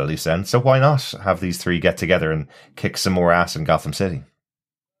she's at a loose end. So why not have these three get together and kick some more ass in Gotham City?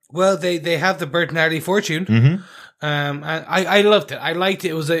 Well, they have the Bertinelli fortune. And I loved it. I liked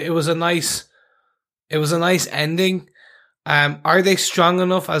it. It was a nice ending. Are they strong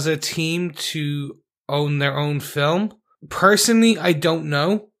enough as a team to own their own film? Personally, I don't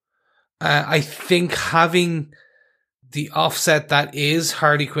know. I think having the offset that is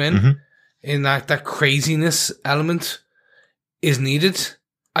Harley Quinn in that craziness element is needed.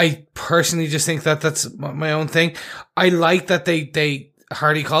 I personally just think that's my own thing. I like that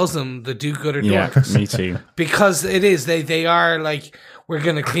Hardy calls them the do-gooder dorks. Yeah, me too. Because it is, they are like, we're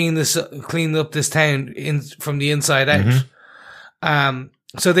going to clean up this town from the inside out.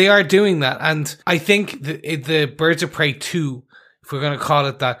 So they are doing that. And I think the Birds of Prey 2, if we're going to call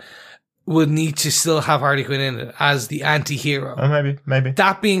it that, would need to still have Harley Quinn in it as the anti-hero. Oh, maybe.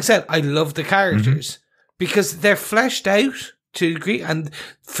 That being said, I love the characters because they're fleshed out to a degree and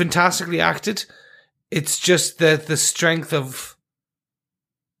fantastically acted. It's just the strength of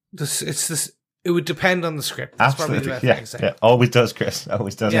this. It would depend on the script. That's absolutely. Probably the best thing to say. Yeah. Always does, Chris.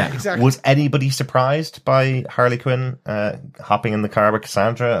 Always does. Yeah, exactly. Was anybody surprised by Harley Quinn hopping in the car with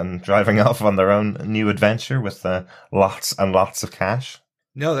Cassandra and driving off on their own new adventure with lots and lots of cash?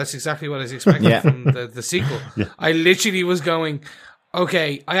 No, that's exactly what I was expecting from the sequel. Yeah. I literally was going,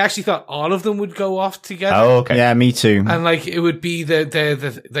 okay, I actually thought all of them would go off together. Oh, okay. Yeah, me too. And like, it would be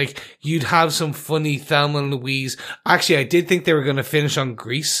the like, you'd have some funny Thelma and Louise. Actually, I did think they were going to finish on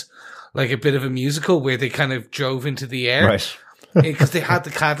Grease, like a bit of a musical where they kind of drove into the air. Right. Because they had the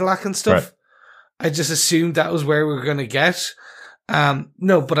Cadillac and stuff. Right. I just assumed that was where we were going to get.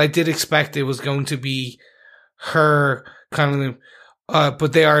 No, but I did expect it was going to be her kind of,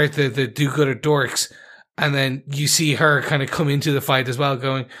 but they are the do-gooder dorks. And then you see her kind of come into the fight as well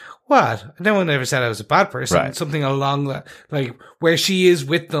going, what? No one ever said I was a bad person. Right. Something along that, like where she is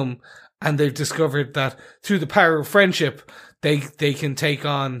with them and they've discovered that through the power of friendship, they can take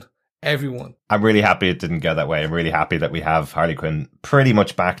on everyone. I'm really happy it didn't go that way. I'm really happy that we have Harley Quinn pretty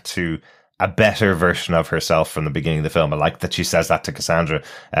much back to a better version of herself from the beginning of the film. I like that she says that to Cassandra,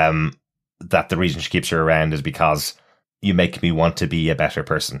 that the reason she keeps her around is because you make me want to be a better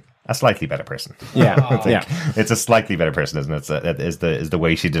person. A slightly better person. Yeah. It's a slightly better person, isn't it? It is the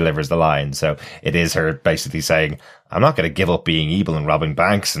way she delivers the line. So it is her basically saying, I'm not going to give up being evil and robbing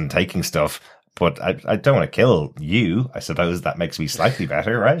banks and taking stuff, but I don't want to kill you. I suppose that makes me slightly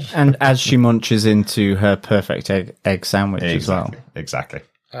better, right? And as she munches into her perfect egg sandwich as well. Exactly.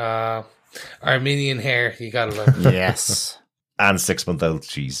 Armenian hair, you gotta love it. Yes. And 6-month-old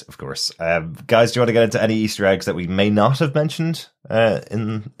cheese, of course. Guys, do you want to get into any Easter eggs that we may not have mentioned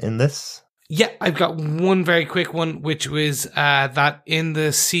in this? Yeah, I've got one very quick one, which was that in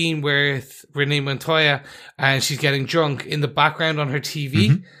the scene with Renee Montoya and she's getting drunk, in the background on her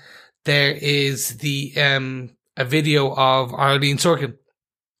TV, there is the a video of Arlene Sorkin,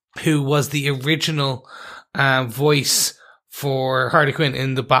 who was the original voice for Harley Quinn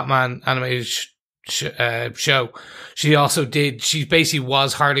in the Batman animated show. She basically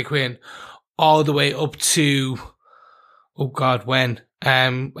was Harley Quinn all the way up to, oh God, when?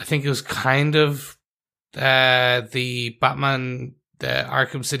 I think it was kind of the Batman, the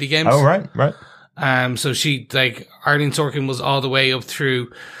Arkham City games. Oh, right. So she, like, Arlene Sorkin was all the way up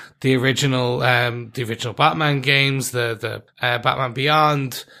through the original Batman games, the Batman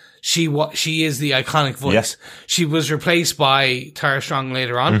Beyond. She is the iconic voice. Yes. She was replaced by Tara Strong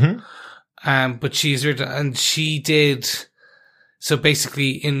later on. But she did. So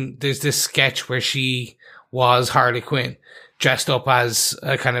basically there's this sketch where she was Harley Quinn, dressed up as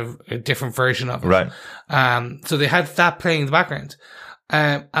a kind of a different version of it. Right. So they had that playing in the background.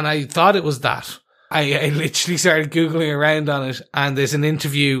 And I thought it was that. I literally started Googling around on it, and there's an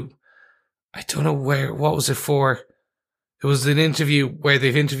interview. I don't know what was it for? It was an interview where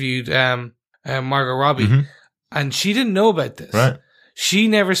they've interviewed, Margot Robbie, and she didn't know about this. Right. She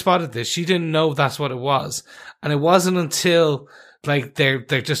never spotted this. She didn't know that's what it was. And it wasn't until, like, they're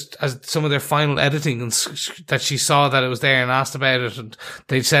just as some of their final editing and that she saw that it was there and asked about it, and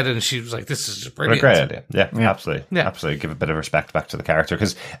they said it, and she was like, "This is brilliant." What a great idea. Yeah, absolutely. Yeah. Absolutely. Give a bit of respect back to the character.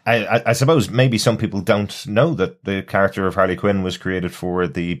 Because I suppose maybe some people don't know that the character of Harley Quinn was created for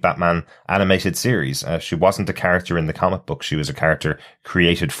the Batman animated series. She wasn't a character in the comic book. She was a character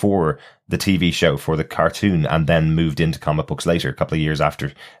created for the TV show, for the cartoon, and then moved into comic books later, a couple of years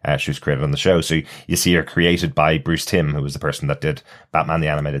after she was created on the show. So you see her created by Bruce Timm, who was the person that did Batman the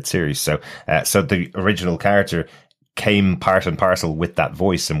animated series. So the original character came part and parcel with that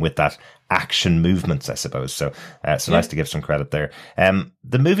voice and with that action movements, I suppose. So nice to give some credit there.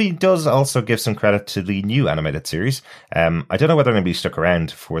 The movie does also give some credit to the new animated series. I don't know whether anybody stuck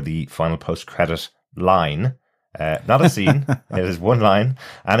around for the final post-credit line. Not a scene. It is one line,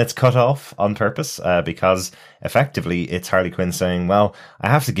 and it's cut off on purpose because effectively it's Harley Quinn saying, "Well, I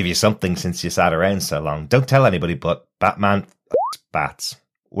have to give you something since you sat around so long. Don't tell anybody, but Batman bats."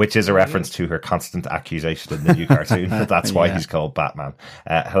 Which is a reference to her constant accusation in the new cartoon. That's why he's called Batman.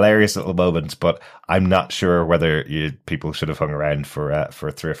 Hilarious little moment, but I'm not sure whether people should have hung around for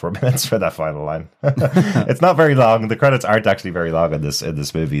 3 or 4 minutes for that final line. It's not very long. The credits aren't actually very long in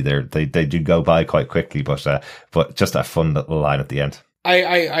this movie. They do go by quite quickly, but just a fun little line at the end.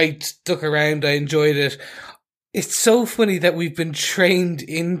 I stuck around. I enjoyed it. It's so funny that we've been trained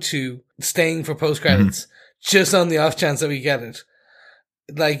into staying for post credits just on the off chance that we get it.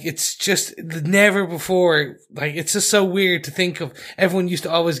 Like, it's just never before. Like, it's just so weird to think of. Everyone used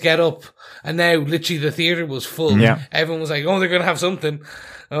to always get up, and now literally the theater was full. Yeah. Everyone was like, "Oh, they're going to have something."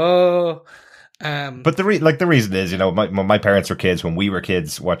 Oh, but the reason is, my parents were kids when we were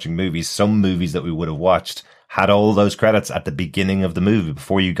kids watching movies. Some movies that we would have watched had all those credits at the beginning of the movie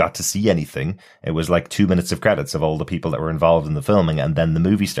before you got to see anything. It was like 2 minutes of credits of all the people that were involved in the filming, and then the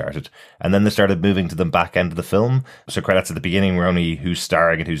movie started. And then they started moving to the back end of the film. So credits at the beginning were only who's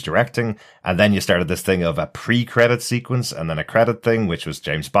starring and who's directing. And then you started this thing of a pre-credit sequence and then a credit thing, which was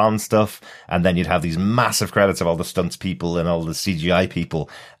James Bond stuff. And then you'd have these massive credits of all the stunts people and all the CGI people.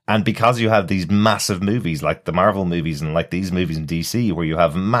 And because you have these massive movies like the Marvel movies and like these movies in DC where you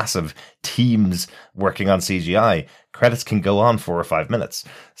have massive teams working on CGI, credits can go on 4 or 5 minutes.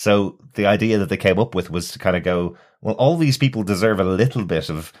 So the idea that they came up with was to kind of go, well, all these people deserve a little bit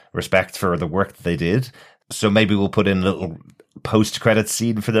of respect for the work that they did. So maybe we'll put in a little post-credit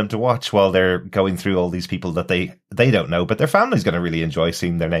scene for them to watch while they're going through all these people that they don't know, but their family's going to really enjoy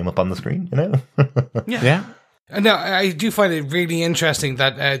seeing their name up on the screen, Yeah. No, I do find it really interesting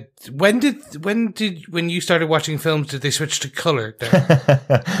that when you started watching films, did they switch to color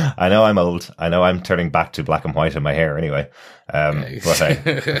there? I know I'm old. I know I'm turning back to black and white in my hair anyway. But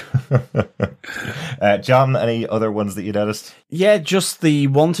hey. John, any other ones that you noticed? Yeah, just the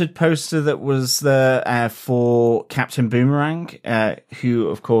wanted poster that was there for Captain Boomerang, who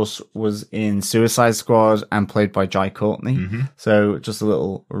of course was in Suicide Squad and played by Jai Courtney. Mm-hmm. So just a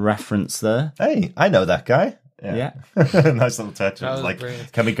little reference there. Hey, I know that guy. Yeah. Nice little touch. Like,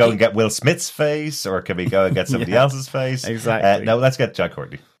 brilliant. Can we go and get Will Smith's face, or can we go and get somebody else's face? Exactly. No, let's get Jai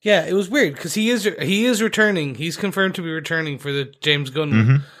Courtney. Yeah, it was weird because he is returning. He's confirmed to be returning for the James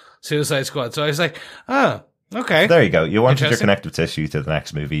Gunn Suicide Squad. So I was like, Okay. There you go. You wanted your Interesting. connective tissue to the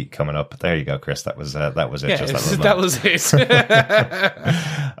next movie coming up. There you go, Chris. That was it. Yeah, Just that was it.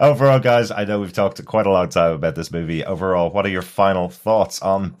 Overall, guys, I know we've talked quite a long time about this movie. Overall, what are your final thoughts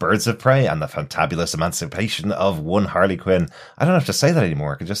on Birds of Prey and the fantabulous emancipation of one Harley Quinn? I don't have to say that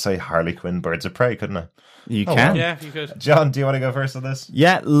anymore. I could just say Harley Quinn, Birds of Prey, couldn't I? You Oh, can. wow. Yeah, you could. John, do you want to go first on this?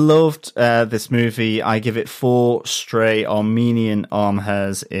 Yeah, loved this movie. I give it 4 stray Armenian arm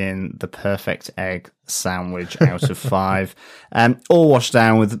hairs in the perfect egg sandwich out of 5. All washed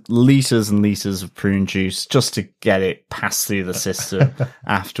down with liters and liters of prune juice just to get it passed through the system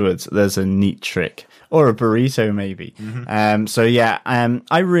afterwards. There's a neat trick. Or a burrito, maybe.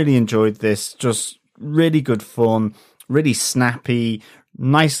 I really enjoyed this. Just really good fun, really snappy,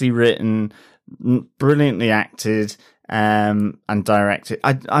 nicely written, brilliantly acted and directed.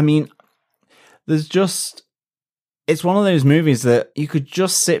 I mean, it's one of those movies that you could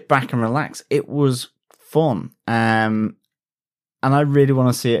just sit back and relax. It was fun, and I really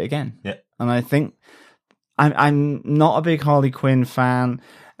want to see it again. Yeah, and I think I'm not a big Harley Quinn fan.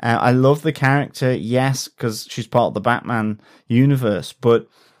 I love the character, yes, because she's part of the Batman universe, but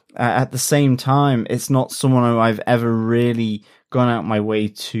at the same time, it's not someone who I've ever really gone out my way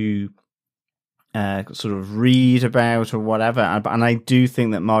to sort of read about or whatever. And I do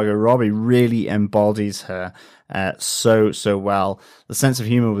think that Margot Robbie really embodies her so well. The sense of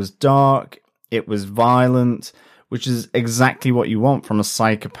humor was dark, it was violent, which is exactly what you want from a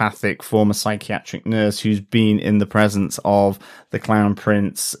psychopathic former psychiatric nurse who's been in the presence of the Clown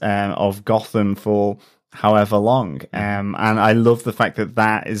Prince of Gotham for however long. And I love the fact that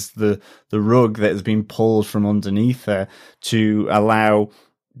that is the rug that has been pulled from underneath her to allow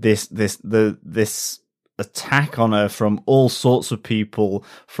this attack on her from all sorts of people,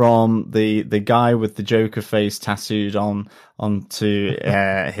 from the guy with the Joker face tattooed onto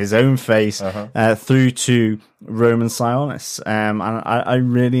his own face, through to Roman Sionis. And I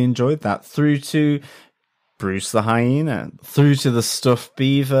really enjoyed that, through to Bruce the Hyena, through to the stuffed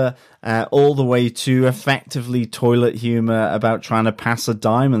beaver, all the way to effectively toilet humor about trying to pass a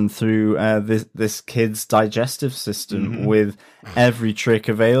diamond through this kid's digestive system with every trick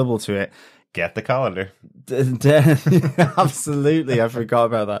available to it. Get the colander. Absolutely, I forgot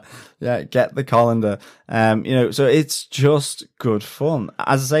about that. Yeah, get the colander. So it's just good fun.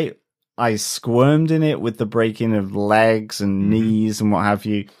 As I say, I squirmed in it with the breaking of legs and knees and what have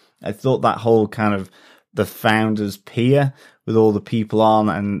you. I thought that whole kind of the founder's pier with all the people on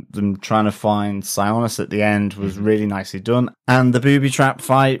and them trying to find Sionis at the end was really nicely done. And the booby trap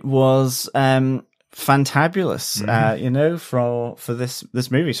fight was fantabulous, for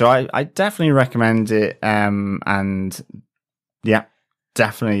this movie. So I definitely recommend it. And yeah,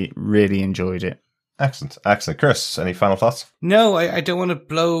 definitely really enjoyed it. Excellent. Chris, any final thoughts? No, I don't want to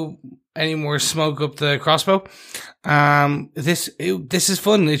blow any more smoke up the crossbow. This is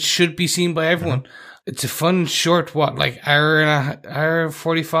fun. It should be seen by everyone. It's a fun, short, hour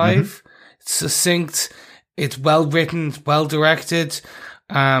 45. It's succinct. It's well written. It's well directed.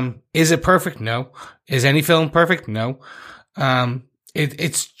 Is it perfect? No. Is any film perfect? No.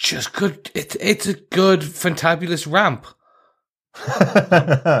 It's just good. It's a good, fantabulous ramp.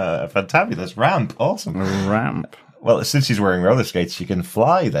 A fantabulous ramp. Awesome. Ramp. Well, since she's wearing roller skates, she can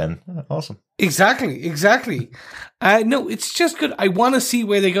fly then. Awesome. Exactly. No, it's just good. I want to see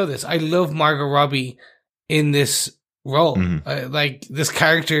where they go this. I love Margot Robbie in this role. This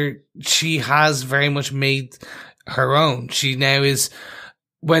character, she has very much made her own. She now is,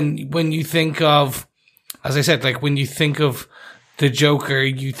 when you think of, as I said, when you think of the Joker,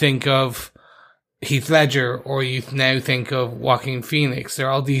 you think of Heath Ledger, or you now think of Joaquin Phoenix. There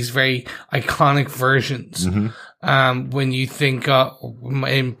are all these very iconic versions. When you think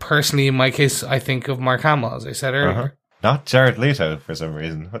personally, in my case, I think of Mark Hamill, as I said earlier. Not Jared Leto for some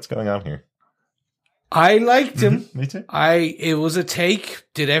reason. What's going on here? I liked him. Me too. It was a take.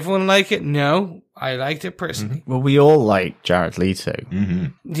 Did everyone like it? No. I liked it personally. Well, we all like Jared Leto.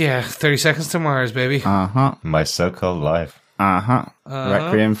 Yeah, 30 Seconds to Mars, baby. My so-called life.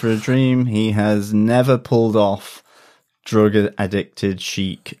 Requiem for a Dream. He has never pulled off drug-addicted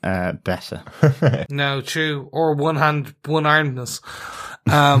chic better. No, true. Or one-armedness.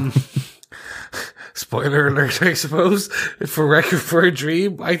 Spoiler alert, I suppose, for Requiem for a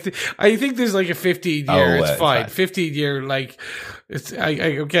Dream. I think there's a 15-year, it's fine. 15-year,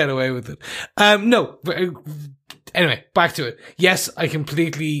 I get away with it. No, anyway, back to it. Yes, I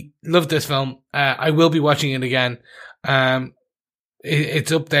completely love this film. I will be watching it again.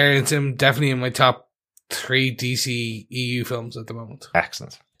 It's up there. It's definitely in my top 3 DC EU films at the moment.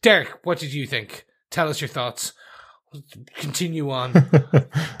 Excellent. Derek, what did you think? Tell us your thoughts. continue on.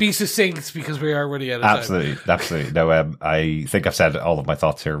 Be succinct because we are running out of time. Absolutely. No, I think I've said all of my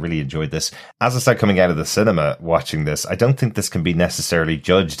thoughts here. Really enjoyed this. As I said, coming out of the cinema watching this, I don't think this can be necessarily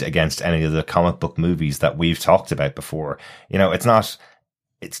judged against any of the comic book movies that we've talked about before. You know, it's not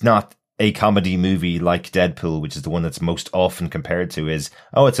a comedy movie like Deadpool, which is the one that's most often compared to is,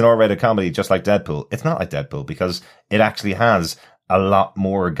 oh, it's an R-rated comedy just like Deadpool. It's not like Deadpool because it actually has a lot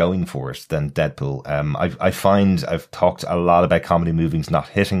more going for it than Deadpool. I find I've talked a lot about comedy movies not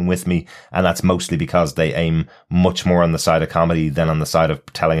hitting with me, and that's mostly because they aim much more on the side of comedy than on the side of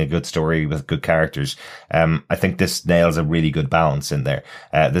telling a good story with good characters. I think this nails a really good balance in there.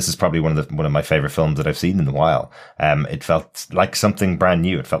 This is probably one of my favorite films that I've seen in a while. It felt like something brand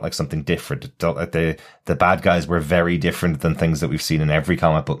new. It felt like something different. It felt like the bad guys were very different than things that we've seen in every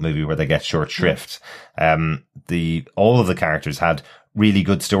comic book movie where they get short shrift. All of the characters had really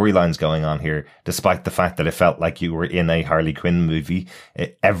good storylines going on here, despite the fact that it felt like you were in a Harley Quinn movie.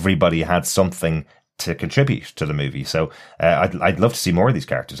 Everybody had something to contribute to the movie. So I'd love to see more of these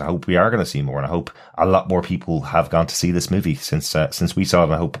characters. I hope we are going to see more, and I hope a lot more people have gone to see this movie since we saw it,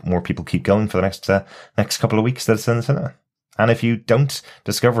 and I hope more people keep going for the next couple of weeks that it's in the cinema. And if you don't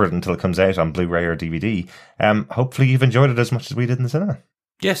discover it until it comes out on Blu-ray or DVD, hopefully you've enjoyed it as much as we did in the cinema.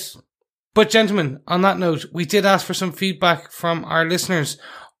 Yes. But gentlemen, on that note, we did ask for some feedback from our listeners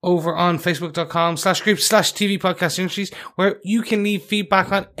over on facebook.com/group/TV Podcast Industries, where you can leave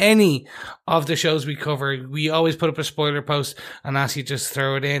feedback on any of the shows we cover. We always put up a spoiler post and ask you just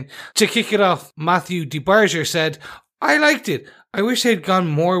throw it in. To kick it off, Matthew DeBarger said, I liked it. I wish they'd gone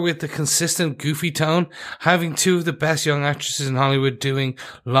more with the consistent goofy tone, having two of the best young actresses in Hollywood doing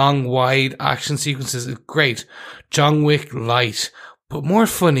long, wide action sequences is great. John Wick light, but more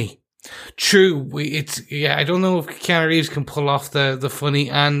funny. True, I don't know if Keanu Reeves can pull off the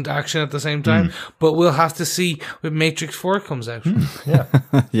funny and action at the same time, but we'll have to see when Matrix 4 comes out. Yeah.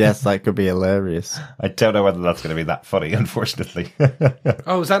 Yes, that could be hilarious. I don't know whether that's going to be that funny, unfortunately.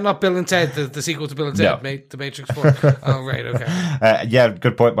 Oh, is that not Bill and Ted, the sequel to Bill and Ted, No. The Matrix 4? Oh, right, okay. Yeah,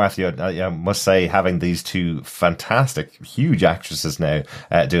 good point, Matthew. I must say, having these two fantastic, huge actresses now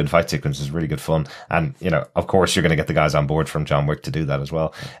doing fight sequences is really good fun. And, you know, of course, you're going to get the guys on board from John Wick to do that as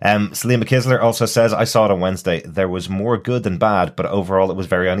well. Salim McKisler also says, I saw it on Wednesday. There was more good than bad, but overall it was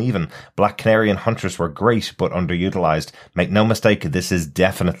very uneven. Black Canary and Huntress were great, but underutilized. Make no mistake, this is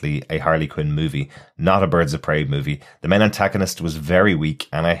definitely a Harley Quinn movie, not a Birds of Prey movie. The main antagonist was very weak,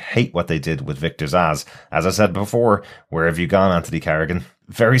 and I hate what they did with Victor Zsasz. As I said before, where have you gone, Anthony Carrigan?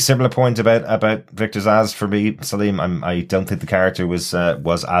 Very similar point about Victor Zsasz for me, Salim. I don't think the character was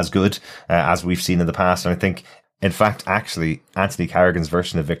as good as we've seen in the past, and I think, in fact, actually, Anthony Carrigan's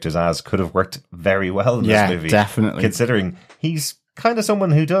version of Victor Zsasz could have worked very well in this movie. Yeah, definitely. Considering he's kind of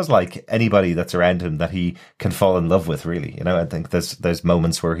someone who does like anybody that's around him that he can fall in love with, really. You know, I think there's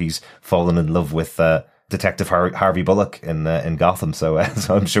moments where he's fallen in love with Detective Harvey Bullock in Gotham. So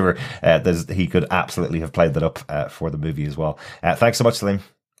I'm sure he could absolutely have played that up for the movie as well. Thanks so much, Salim.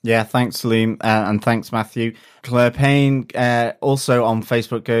 Yeah, thanks, Salim. And thanks, Matthew. Claire Payne also on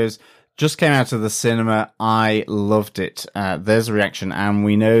Facebook goes, just came out of the cinema. I loved it. There's a reaction, and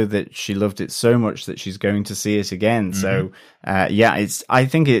we know that she loved it so much that she's going to see it again. So, I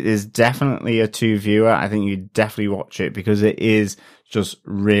think it is definitely a 2-viewer. I think you definitely watch it because it is just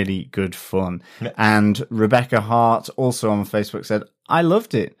really good fun. Yeah. And Rebecca Hart also on Facebook said, I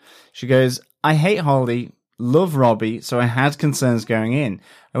loved it. She goes, I hate Holly, love Robbie, so I had concerns going in.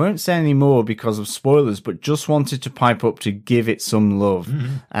 I won't say any more because of spoilers, but just wanted to pipe up to give it some love.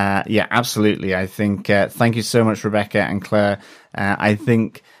 Yeah, absolutely. I think, thank you so much, Rebecca and Claire. I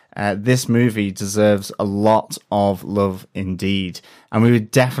think this movie deserves a lot of love indeed. And we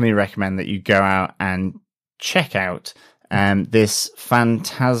would definitely recommend that you go out and check out this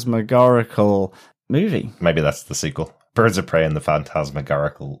phantasmagorical movie. Maybe that's the sequel. Birds of Prey and the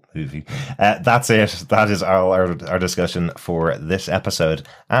Phantasmagorical movie. That's it. That is our discussion for this episode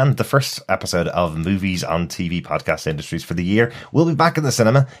and the first episode of Movies on TV Podcast Industries for the year. We'll be back in the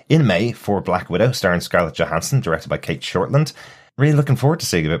cinema in May for Black Widow, starring Scarlett Johansson, directed by Kate Shortland. Really looking forward to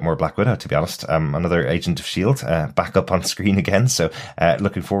seeing a bit more Black Widow, to be honest. Another Agent of S.H.I.E.L.D. back up on screen again, so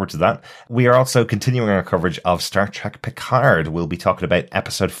looking forward to that. We are also continuing our coverage of Star Trek Picard. We'll be talking about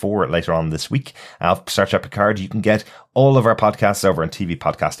episode 4 later on this week of Star Trek Picard. You can get all of our podcasts over on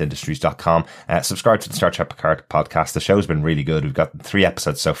tvpodcastindustries.com. Subscribe to the Star Trek Picard podcast. The show's been really good. We've got 3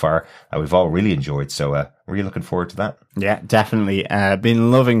 episodes so far that we've all really enjoyed. So really looking forward to that. Yeah, definitely.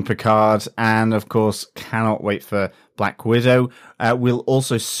 Been loving Picard, and of course, cannot wait for Black Widow. We'll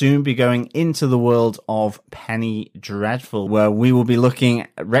also soon be going into the world of Penny Dreadful, where we will be looking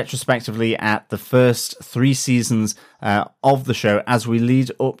retrospectively at the first 3 seasons of the show as we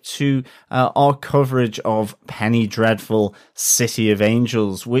lead up to our coverage of Penny Dreadful City of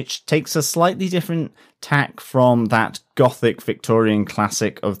Angels, which takes a slightly different tack from that gothic Victorian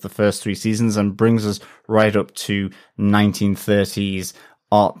classic of the first 3 seasons and brings us right up to 1930s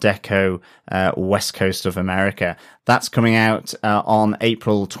Art Deco, West Coast of America. That's coming out on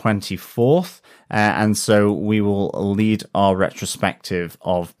April 24th. And so we will lead our retrospective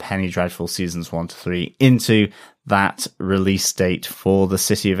of Penny Dreadful seasons 1 to 3 into that release date for the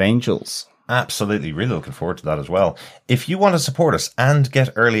City of Angels. Absolutely. Really looking forward to that as well. If you want to support us and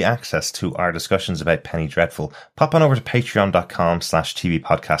get early access to our discussions about Penny Dreadful, pop on over to patreon.com/TV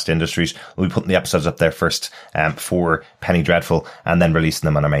Podcast Industries. We'll be putting the episodes up there first for Penny Dreadful and then releasing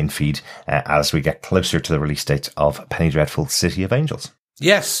them on our main feed as we get closer to the release date of Penny Dreadful City of Angels.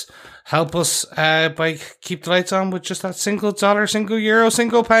 Yes. Help us by keep the lights on with just that single dollar, single euro,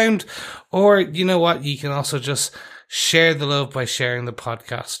 single pound. Or, you know what? You can also just share the love by sharing the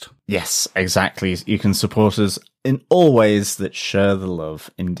podcast. Yes, exactly. You can support us in all ways that share the love,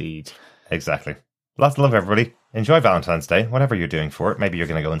 indeed. Exactly. Lots of love, everybody. Enjoy Valentine's Day, whatever you're doing for it. Maybe you're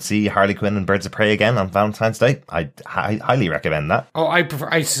going to go and see Harley Quinn and Birds of Prey again on Valentine's Day. I highly recommend that. Oh, I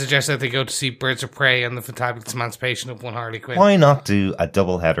suggest that they go to see Birds of Prey and the Fantabulous Emancipation of One Harley Quinn. Why not do a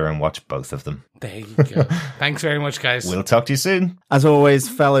double header and watch both of them? There you go. Thanks very much, guys. We'll talk to you soon. As always,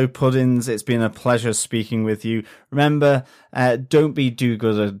 fellow Puddins, it's been a pleasure speaking with you. Remember, don't be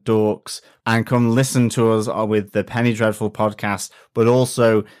do-gooder dorks and come listen to us with the Penny Dreadful podcast, but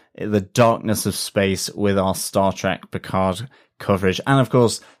also the darkness of space with our Star Trek Picard coverage. And of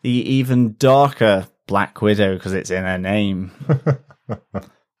course, the even darker Black Widow, because it's in her name. And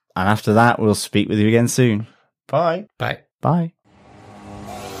after that, we'll speak with you again soon. Bye. Bye. Bye.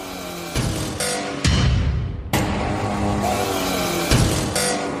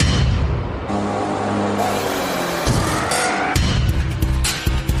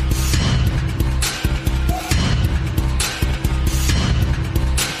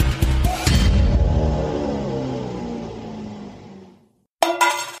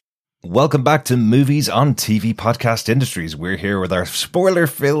 Welcome back to Movies on TV Podcast Industries. We're here with our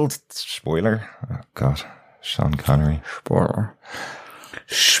spoiler-filled... Spoiler? Oh, God. Sean Connery. Spoiler.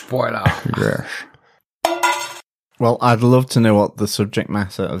 Yes. Well, I'd love to know what the subject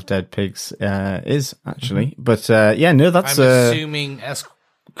matter of Dead Pigs is, actually. But, yeah, no, that's... I'm assuming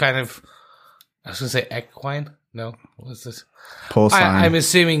kind of... I was going to say equine. No, what was this? Porcine. I'm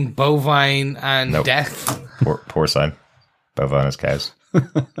assuming bovine and Nope. death. Porcine. Bovine is cows.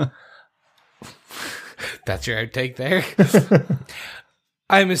 That's your outtake there.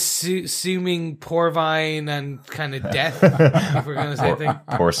 I'm assuming porvine and kind of death, if we're going to say anything.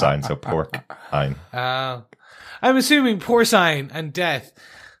 Porcine, so pork. I'm assuming porcine and death.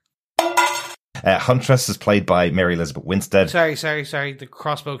 Huntress is played by Mary Elizabeth Winstead. Sorry. The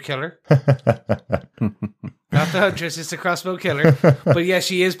crossbow killer. Not the Huntress, it's the crossbow killer. But yeah,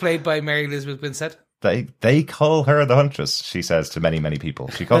 she is played by Mary Elizabeth Winstead. They call her the Huntress, she says to many, many people.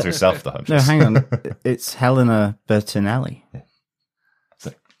 She calls herself the Huntress. No, hang on. It's Helena Bertinelli. Yeah.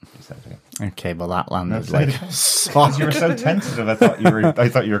 Okay, well that landed No, like you were so tentative. I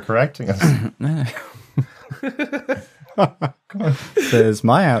thought you were correcting us. No. There's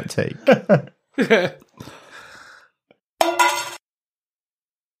my outtake.